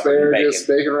asparagus covered in bacon.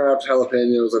 Bacon wrapped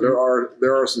jalapenos. Like,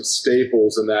 there are some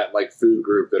staples in that like food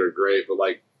group that are great, but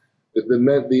like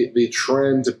the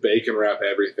trend to bacon wrap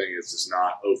everything is just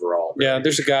not overall. Yeah,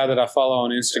 there's a guy that I follow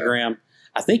on Instagram. Yeah.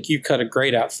 I think you cut a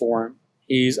grate out for him.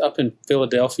 He's up in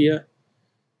Philadelphia.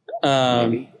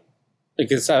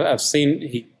 Because I've seen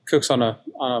he cooks on a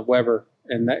Weber,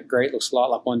 and that grate looks a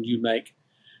lot like one you make.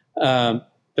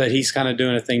 But he's kind of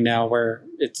doing a thing now where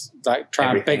it's like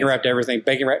trying bacon wrapped everything,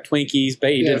 bacon wrapped Twinkies,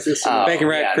 bacon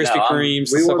wrapped Krispy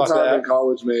Kremes, we stuff one like time that. in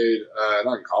college made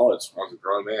not in college. I was a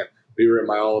grown man. We were at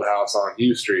my old house on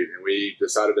Hugh Street, and we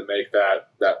decided to make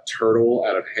that turtle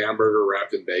out of hamburger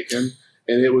wrapped in bacon,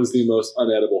 and it was the most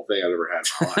unedible thing I've ever had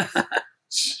in my life.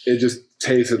 It just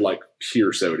tasted like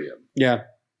pure sodium. Yeah,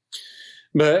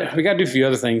 but we got to do a few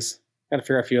other things. Got to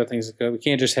figure out a few other things to cook. We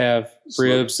can't just have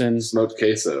ribs and smoked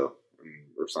queso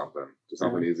or something. Just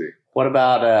something easy. What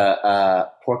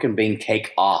about pork and bean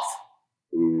cake off?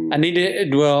 Ooh. I need to.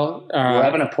 Well, we're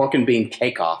having a pork and bean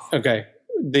cake off. Okay.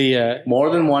 The more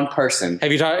than one person.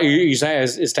 Have you talked? You say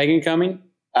is Tegan coming?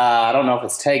 I don't know if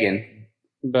it's Tegan,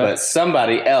 but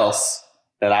somebody else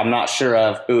that I'm not sure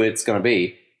of who it's going to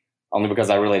be, only because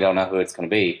I really don't know who it's going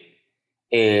to be,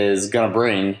 is going to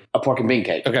bring a pork and bean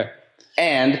cake. Okay.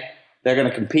 And they're going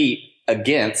to compete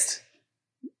against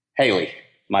Haley,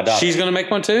 my daughter. She's going to make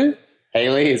one too?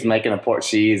 Haley is making a pork.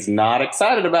 She's not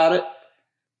excited about it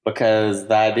because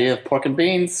the idea of pork and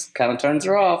beans kind of turns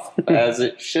her off, as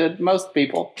it should most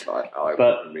people. I like but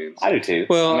pork and beans. I do too.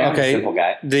 Well, I'm okay. a simple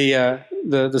guy.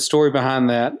 The story behind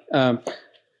that,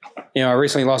 I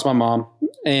recently lost my mom,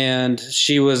 and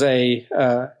she was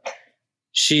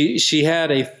she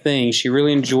had a thing. She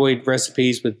really enjoyed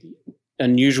recipes with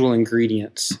unusual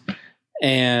ingredients.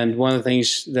 And one of the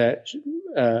things that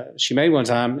she made one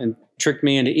time and tricked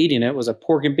me into eating it was a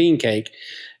pork and bean cake.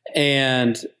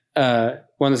 And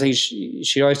one of the things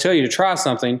she always tell you to try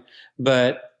something,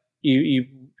 but you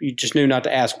just knew not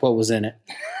to ask what was in it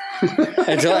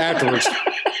until afterwards.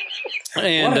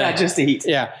 And what did I just eat?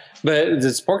 Yeah, but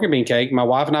this pork and bean cake, my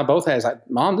wife and I both had. It's like,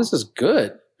 Mom, this is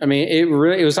good. I mean, it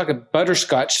was like a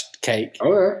butterscotch cake.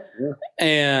 Oh yeah.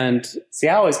 And see,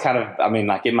 I always kind of,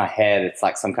 like in my head, it's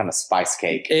like some kind of spice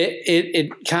cake.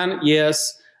 It kind of,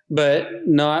 yes, but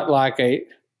not like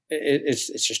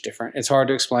it's just different. It's hard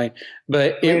to explain,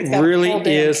 but it really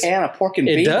is. Can of pork and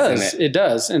beans in it. It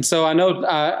does. And so I know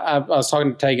I was talking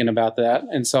to Tegan about that,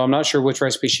 and so I'm not sure which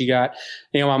recipe she got.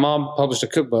 My mom published a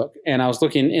cookbook, and I was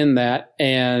looking in that,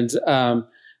 and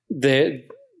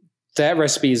that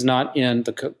recipe is not in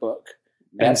the cookbook.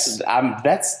 And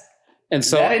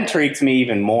so that intrigues me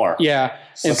even more. Yeah,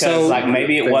 and because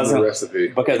maybe it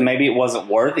wasn't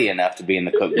worthy enough to be in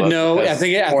the cookbook. No, I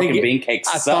think pork and bean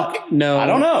cakes suck. I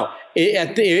don't know.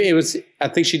 It was. I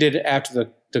think she did it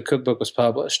after the cookbook was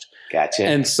published. Gotcha.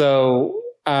 And so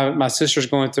my sister's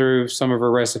going through some of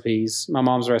her recipes, my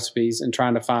mom's recipes, and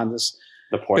trying to find this.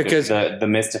 The pork, because the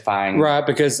mystifying, right?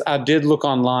 Because I did look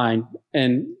online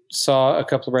and saw a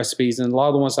couple of recipes, and a lot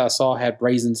of the ones I saw had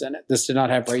raisins in it. This did not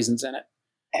have raisins in it.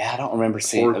 I don't remember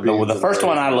seeing the first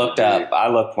one I looked up. I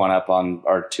looked one up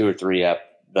or two or three up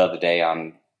the other day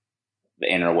on the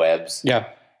interwebs. Yeah,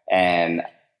 and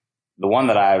the one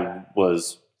that I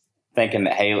was thinking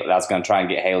that I was going to try and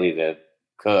get Haley to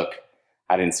cook,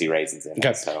 I didn't see raisins in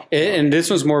it. So, and this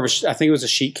was more of I think it was a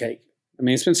sheet cake. I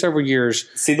mean, it's been several years.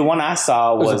 See, the one I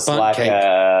saw was like cake.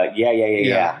 One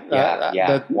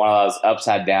of those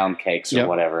upside down cakes or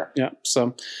whatever. Yeah.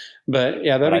 So, but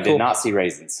yeah, I did not see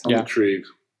raisins. I'm intrigued.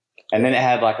 And then it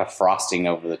had like a frosting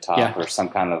over the top Yeah. or some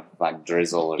kind of like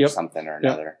drizzle or something or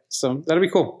another. So that'd be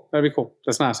cool.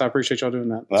 That's nice. I appreciate y'all doing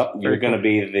that. Well, you're going to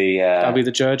be the I'll be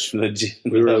the judge.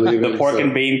 the pork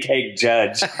and bean cake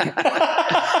judge.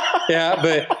 Yeah,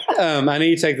 but I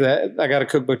need to take that. I got a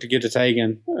cookbook to get to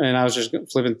Tegan, and I was just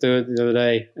flipping through it the other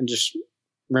day and just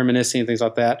reminiscing and things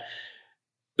like that.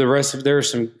 There are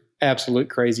some absolute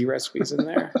crazy recipes in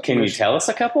there. Can you tell us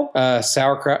a couple?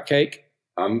 Sauerkraut cake.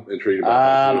 I'm intrigued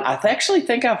about that. I actually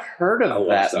think I've heard of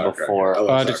that before. I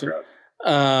love sauerkraut.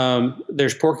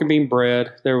 There's pork and bean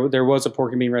bread. There was a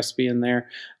pork and bean recipe in there.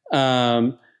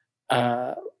 Gosh,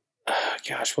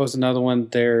 what was another one?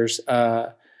 There's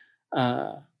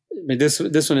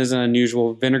this one isn't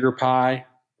unusual. Vinegar pie.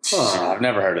 I've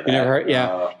never heard of that. You never heard?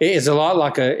 Yeah, it's a lot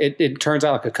like it turns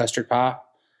out like a custard pie.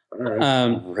 All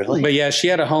right. Really? But yeah, she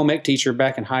had a home ec teacher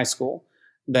back in high school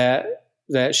that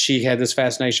she had this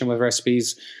fascination with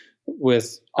recipes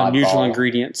with unusual Oddball.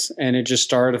 ingredients, and it just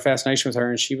started a fascination with her,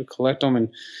 and she would collect them, and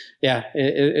yeah,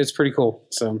 it's pretty cool.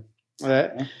 So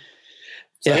that,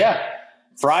 yeah,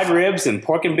 fried ribs and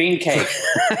pork and bean cake.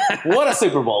 What a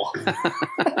Super Bowl!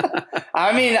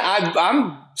 I mean,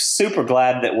 I'm super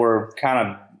glad that we're kind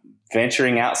of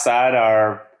venturing outside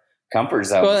our comfort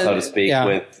zone, so to speak,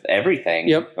 with everything.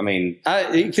 Yep. I mean,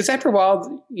 because after a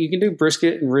while, you can do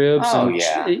brisket and ribs. Oh, and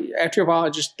yeah. After a while,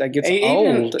 that gets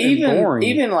old and boring.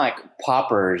 Even like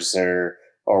poppers or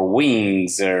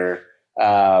wings or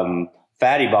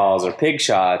fatty balls or pig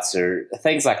shots or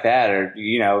things like that. Or,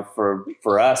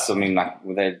 for us, I mean, like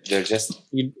they're just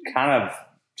kind of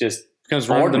just becomes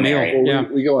run of the mill. ordinary.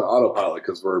 Well, we go on autopilot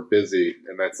because we're busy,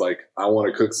 and that's like, I want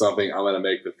to cook something. I'm going to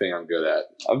make the thing I'm good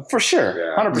at. For sure,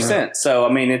 Yeah. 100%. So, I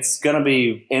mean, it's going to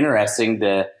be interesting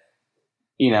to,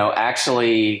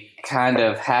 actually kind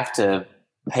of have to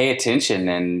pay attention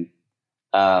and,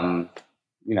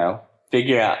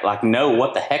 figure out, like, know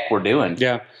what the heck we're doing.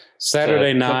 Yeah.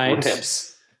 Saturday to cook night,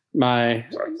 ribs.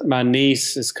 my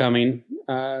niece is coming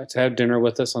to have dinner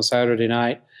with us on Saturday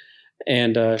night,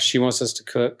 and she wants us to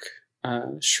cook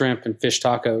shrimp and fish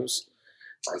tacos.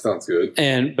 That sounds good.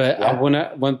 But Yeah.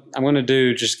 I'm gonna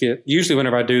do usually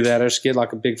whenever I do that, I just get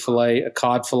like a big fillet, a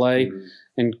cod fillet,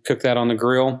 and cook that on the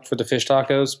grill for the fish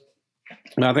tacos.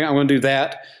 And I think I'm gonna do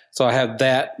that, so I have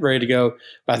that ready to go.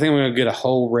 But I think I'm gonna get a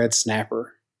whole red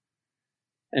snapper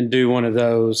and do one of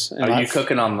those. And Are you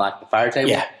cooking on, like, the fire table?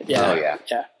 Yeah. Oh, yeah.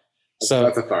 So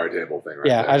That's a fire table thing, right?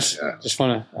 yeah, there. I just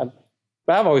want to.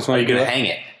 But I've always Are wanted you to do going to it. hang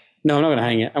it? No, I'm not going to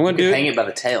hang it. I'm going to do Hang it. it by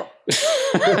the tail.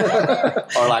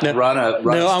 Or, like, No. run a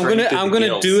No, I'm string gonna through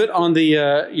the do gills. it on the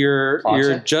your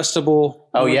Plancha? adjustable.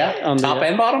 Oh, yeah? on Top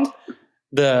and bottom?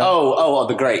 the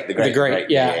The grate. The grate.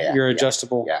 Yeah, your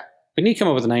adjustable. Yeah. We need to come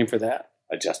up with a name for that.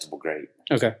 Adjustable grate.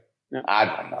 Okay, I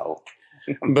don't know.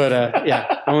 but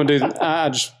yeah, I'm gonna do. I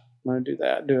just want to do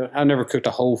that. I've never cooked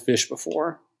a whole fish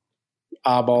before,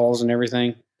 eyeballs and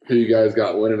everything. Who you guys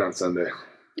got winning on Sunday?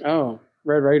 Oh,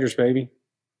 Red Raiders, baby.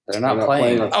 They're not They're not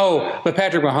playing. playing. Oh, but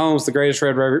Patrick Mahomes, the greatest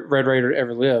Red Raider to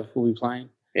ever live, will be playing,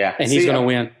 Yeah. and he's going to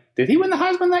win. Did he win the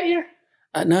Heisman that year?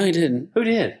 No, he didn't. Who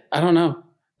did? I don't know.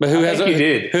 But who I think he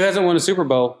did. Who hasn't won a Super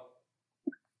Bowl?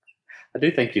 I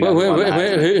do think you know.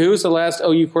 Who was the last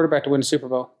OU quarterback to win a Super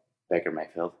Bowl? Baker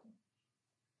Mayfield.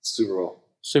 Super Bowl.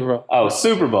 Super Bowl. Oh,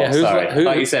 Super Bowl. Yeah, Sorry. who- I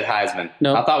thought you said Heisman.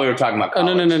 No. I thought we were talking about Oh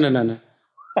college. no.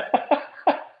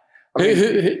 I mean,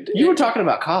 Who- you were talking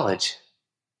about college.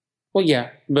 Well, yeah,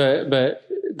 but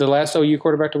the last OU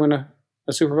quarterback to win a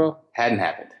Super Bowl, Hadn't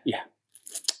happened.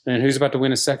 and who's about to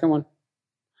win a second one?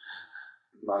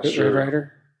 Not Red sure.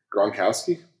 Raider.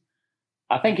 Gronkowski?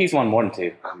 I think he's won more than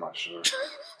two. I'm not sure.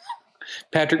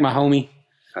 Patrick Mahomes.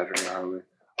 Patrick Mahomes.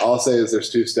 All I'll say is there's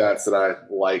two stats that I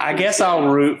like. I guess I'll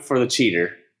root for the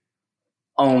cheater,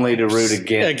 only to root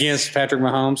Against Patrick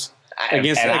Mahomes.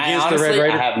 Against I the Red honestly,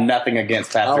 Raider. I have nothing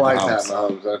against I Patrick like Mahomes. Pat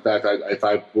Mahomes. In fact, if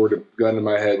I were to gun to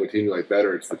my head what team you like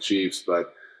better, it's the Chiefs.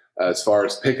 But as far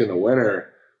as picking the winner,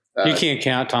 You can't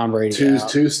count Tom Brady two out.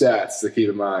 stats to keep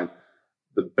in mind.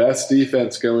 The best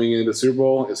defense going into Super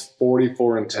Bowl is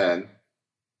 44-10.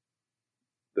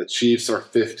 The Chiefs are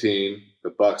 15. The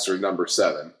Bucks are number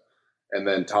 7. And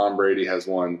then Tom Brady has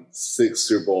won 6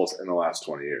 Super Bowls in the last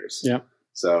 20 years. Yeah.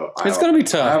 So It's going to be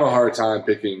I have tough. a hard time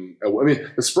picking. I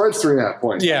mean, the spread's 3.5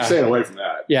 points. Yeah. I'm staying away from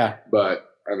that. Yeah. But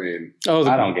I mean, Oh,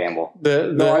 I don't gamble.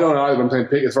 no, I don't either. But I'm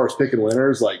saying as far as picking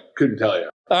winners, like couldn't tell you.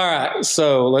 All right,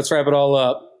 so let's wrap it all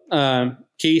up.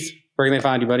 Keith, where can they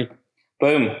find you, buddy?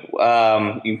 Boom.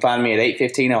 You can find me at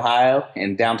 815 Ohio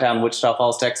in downtown Wichita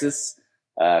Falls, Texas.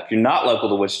 If you're not local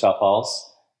to Wichita Falls,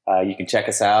 you can check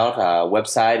us out.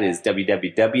 Website is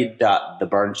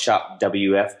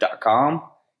www.theburnshopwf.com.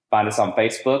 Find us on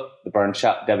Facebook, The Burn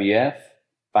Shop WF.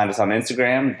 Find us on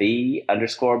Instagram,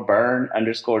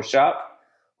 _burn_shop.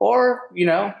 Or,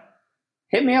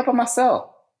 hit me up on my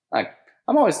cell. Like,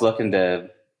 I'm always looking to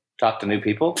talk to new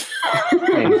people.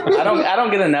 I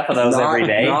don't get enough of those every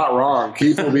day. Not wrong.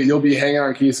 Keith you'll be hanging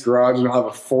on Keith's garage and you'll have a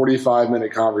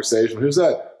 45-minute conversation. Who's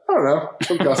that? I don't know.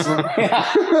 Some customer.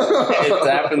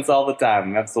 It happens all the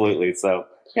time. Absolutely. So,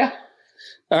 yeah.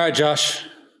 All right, Josh.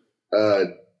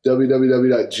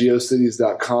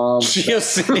 www.geocities.com.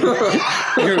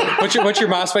 GeoCity. What's your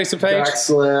MySpace page?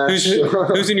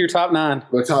 / Who's in your top 9?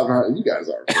 The top 9. You guys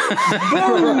are.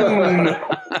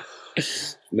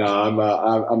 No, I'm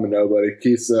a nobody.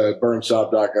 Keith's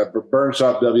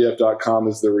burnshopwf.com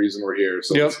is the reason we're here.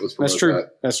 So yep, let's that's true.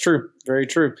 That. That's true. Very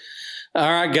true. All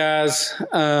right, guys.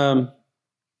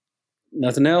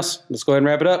 Nothing else. Let's go ahead and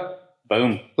wrap it up.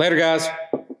 Boom. Later, guys.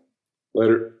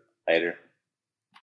 Later. Later.